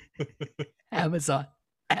 Amazon.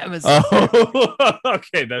 Oh,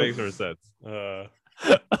 okay, that makes more sense.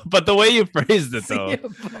 But the way you phrased it, See though, ya,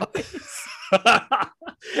 boys.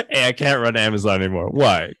 hey, I can't run Amazon anymore.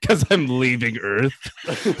 Why? Because I'm leaving Earth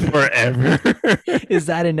forever. Is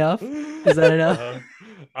that enough? Is that enough?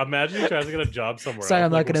 Imagine you trying to get a job somewhere. Sorry, else.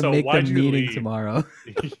 I'm not Like, gonna so make why'd the you meeting leave? tomorrow.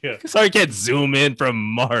 Yeah. Sorry, I can't zoom in from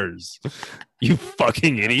Mars. You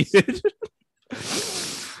fucking idiot.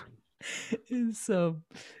 so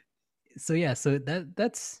yeah, so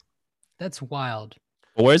that's wild.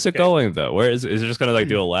 Where's it Okay. going though? Where is it just gonna like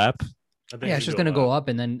do a lap? I think Yeah, you it's just do a gonna go lot. up,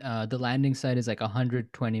 and then the landing site is like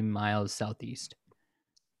 120 miles southeast.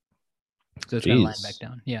 So it's gonna land Jeez. back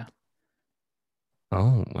down. Yeah.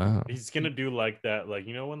 Oh wow. He's gonna do like that, like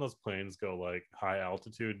when those planes go like high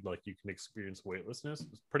altitude, like you can experience weightlessness.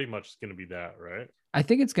 It's pretty much gonna be that, right? I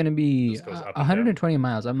think it's gonna be Just goes up and 120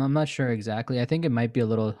 miles. I'm not sure exactly. I think it might be a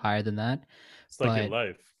little higher than that. It's like your But-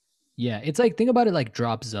 life. Yeah, it's like, think about it like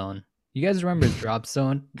Drop Zone. You guys remember Drop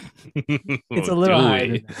Zone? It's a Oh, little do higher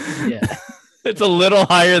we? than that. Yeah. It's a little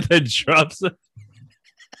higher than drops.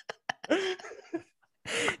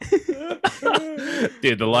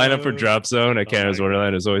 Dude, the lineup for Drop Zone at Canada's my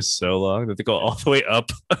Wonderland is always so long that they go all the way up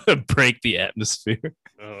and break the atmosphere.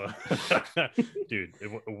 Oh. Dude,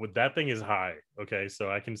 that thing is high. Okay,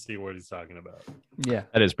 so I can see what he's talking about. Yeah.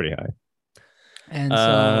 That is pretty high. And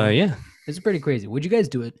so Yeah. it's pretty crazy. Would you guys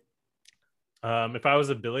do it? If I was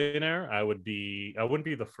a billionaire, I wouldn't be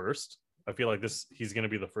the first. I feel like he's gonna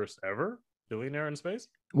be the first ever billionaire in space.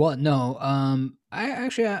 Well, no. I'm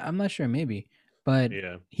not sure. Maybe, but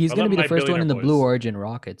Yeah. he's I'll gonna let be the my first one in the billionaire Blue boys- Origin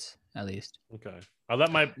rockets, at least. Okay. I'll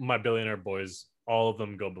let my billionaire boys, all of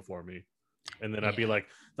them, go before me. And then I'd be like,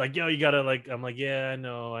 yo, you gotta like, I'm like, yeah, I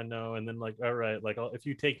know. And then like, all right, like if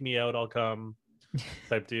you take me out, I'll come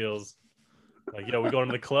type deals. Like, we going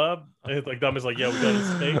to the club. And like Dom is like, we going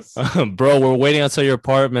to space. Bro, we're waiting outside your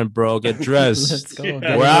apartment, bro. Get dressed. Let's go. Yeah. Get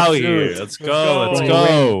We're in the out suit. here. Let's go. Let's Bro,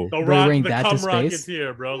 go. The Bring the that to cum space. rocket's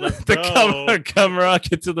here, bro. Let's The go. come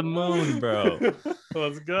rocket to the moon, bro.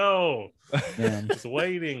 Let's go. Man, Just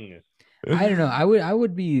waiting. I don't know. I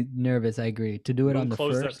would be nervous. I agree to do it We'll on the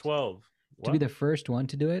close at first. 12. To be the first one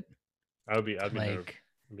to do it, I'd be nervous. like,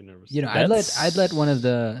 I'd be nervous. you know, I'd let one of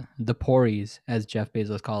the Pories, as Jeff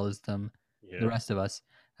Bezos calls them, yeah. the rest of us,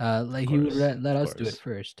 like he would course, let of us do it course.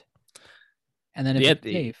 first, and then if Yeah, it's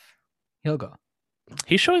safe, he'll go.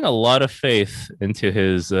 He's showing a lot of faith into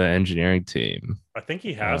his engineering team. I think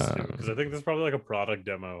he has to, because I think there's probably like a product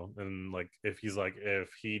demo, and like if he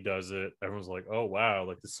does it, everyone's like, oh wow,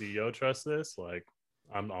 like the CEO trusts this. Like,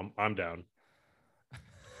 I'm down.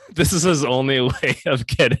 This is his only way of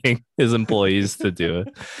getting his employees to do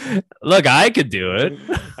it. Look, I could do it.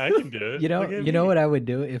 I can do it. You know, Look at you know me. what I would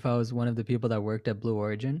do if I was one of the people that worked at Blue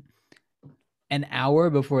Origin. An hour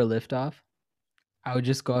before liftoff, I would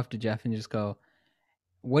just go up to Jeff and just go,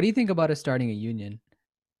 "What do you think about us starting a union?"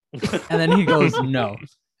 And then he goes, "No,"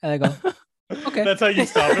 and I go, "Okay." That's how you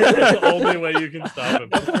stop him. That's the only way you can stop him.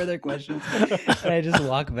 No further questions. And I just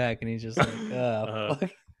walk back, and he's just like, fuck."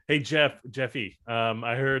 Hey Jeffy,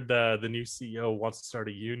 I heard the new CEO wants to start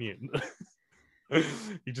a union.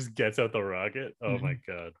 He just gets out the rocket. Oh my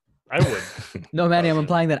god, I would. No, Manny, I'm Okay.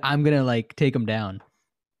 implying that I'm gonna like take him down.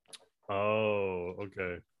 Oh,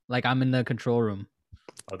 okay. Like I'm in the control room.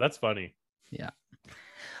 Oh, that's funny.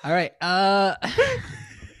 All right. Hey,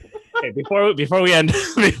 before we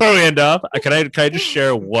end off, can I just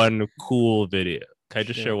share one cool video? Can I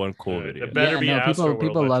just share one cool Good. video? It better be Astroworld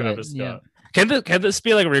people by love Travis it. Yeah. Scott. Can this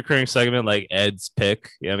be like a recurring segment, like Ed's pick?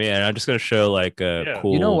 Yeah, I mean, and I'm just gonna show like a Yeah.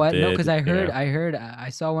 cool. You know what? No, vid, because I you heard, know? I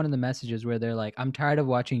saw one of the messages where they're like, "I'm tired of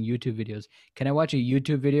watching YouTube videos. Can I watch a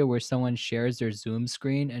YouTube video where someone shares their Zoom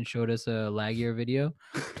screen and showed us a laggier video?"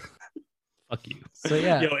 Fuck you. So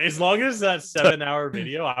yeah, Yo, as long as that 7-hour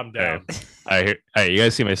video, I'm down. All right, you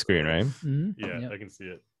guys see my screen, right? Mhm. Yeah, Yep. I can see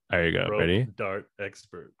it. There you go. Rope Ready? Dart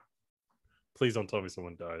expert. Please don't tell me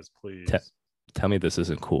someone dies, please. Tell me this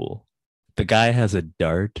isn't cool. The guy has a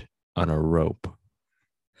dart on a rope.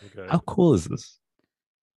 Okay. How cool is this?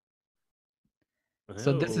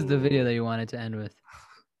 So this is the video Oh, that you wanted to end with.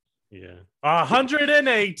 Yeah.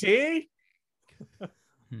 180.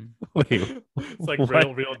 Wait, It's like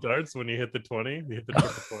what? real darts when you hit the 20. You hit the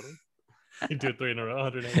triple 20. You do it 3 in a row,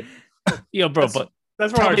 180. Yo, bro, That's, but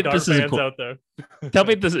That's for Tell our me Dart this isn't fans cool. out there. Tell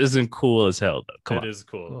me this isn't cool as hell, though. Come It on. is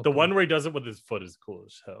cool. Cool, The cool. one where he does it with his foot is cool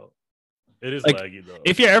as hell. It is Like, laggy though.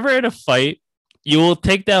 If you're ever in a fight, you will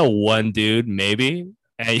take down one dude, maybe,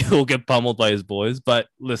 and you'll get pummeled by his boys. But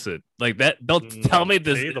listen, like that, don't tell me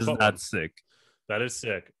this See, the is foot not one. sick. That is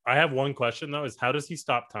sick. I have one question though: is how does he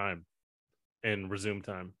stop time and resume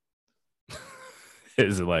time?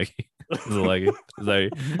 Is it like? Is it like? Is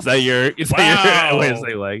that your? Is that your? Wait, is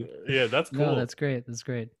that like? Yeah, that's cool. No, that's great. That's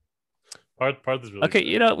great. Part is really Okay, sick.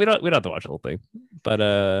 we don't have to watch the whole thing,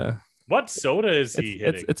 but What soda is he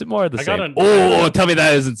hitting? it's more of the I same. gotta- Oh, tell me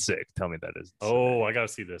that isn't sick. Tell me that isn't. Oh, I gotta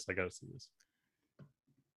see this.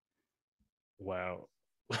 Wow.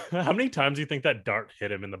 How many times do you think that dart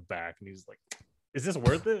hit him in the back? And he's like, "Is this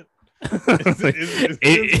worth it?" Is this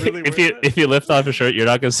really worth it? If you lift off his shirt, you're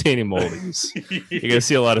not gonna see any moldies. You're gonna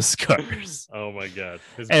see a lot of scars. Oh my god,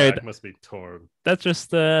 his Anyway, back must be torn. That's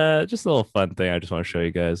just a little fun thing. I just want to show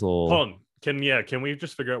you guys a little Hold on. Can we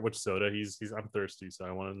just figure out which soda he's? I'm thirsty, so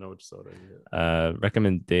I want to know which soda. He is.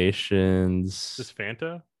 recommendations. Just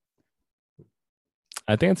Fanta.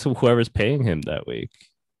 I think it's whoever's paying him that week.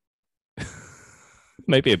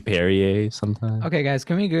 Might be a Perrier sometime. Okay, guys,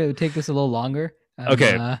 can we take this a little longer?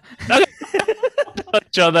 Okay.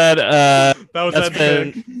 Show that. That was That's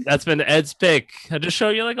Ed's pick. That's been Ed's pick. I just show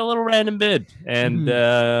you like a little random bid, and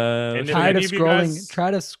And if tired of any of you scrolling. guys-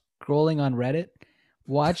 Tired of scrolling on Reddit.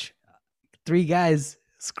 Watch 3 guys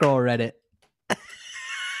scroll Reddit.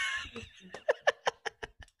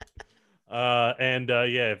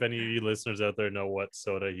 Yeah, if any of you listeners out there know what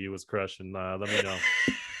soda he was crushing, let me know.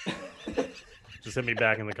 Just hit me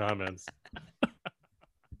back in the comments.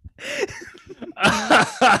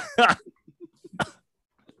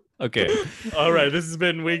 Okay. All right, this has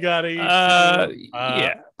been We Gotta Eat.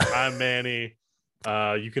 Yeah. I'm Manny.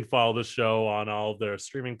 You can follow the show on all of their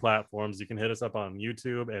streaming platforms. You can hit us up on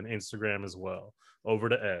YouTube and Instagram as well. Over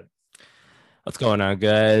to Ed. What's going on,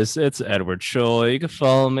 guys? It's Edward Choi. You can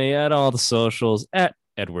follow me at all the socials at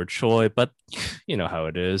Edward Choi, but you know how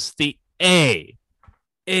it is. The A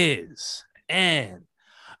is N.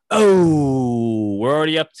 Oh, we're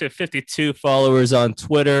already up to 52 followers on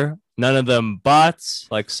Twitter. None of them bots,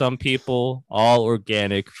 like some people, all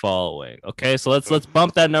organic following. Okay, so let's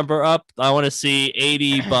bump that number up. I want to see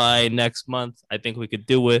 80 by next month. I think we could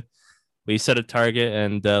do it. We set a target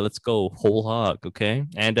and let's go whole hog, okay?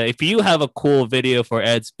 And if you have a cool video for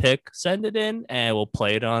Ed's pick, send it in and we'll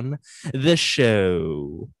play it on the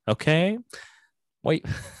show, okay? Wait,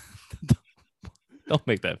 don't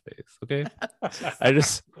make that face, okay? I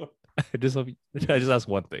just asked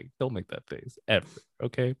one thing. Don't make that face ever,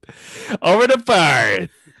 okay? Over to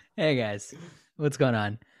Bart. Hey guys, what's going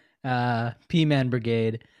on? P-Man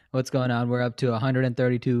Brigade, what's going on? We're up to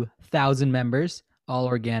 132,000 members, all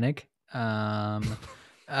organic. A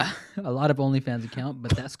lot of OnlyFans account,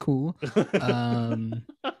 but that's cool. I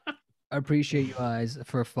appreciate you guys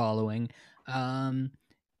for following.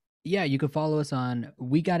 Yeah, you can follow us on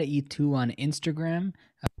We Gotta Eat 2 on Instagram.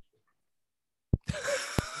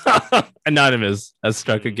 Anonymous has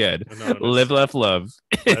struck again. Anonymous. Live, laugh, love.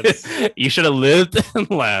 That's- You should have lived and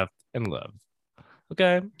laughed and loved.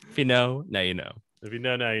 Okay, if you know, now you know. If you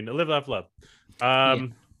know now, you know. Live, laugh, love.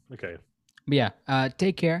 Okay. But yeah,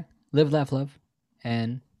 take care, live, laugh, love,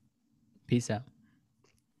 and peace out.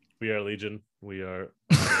 We are Legion. We are.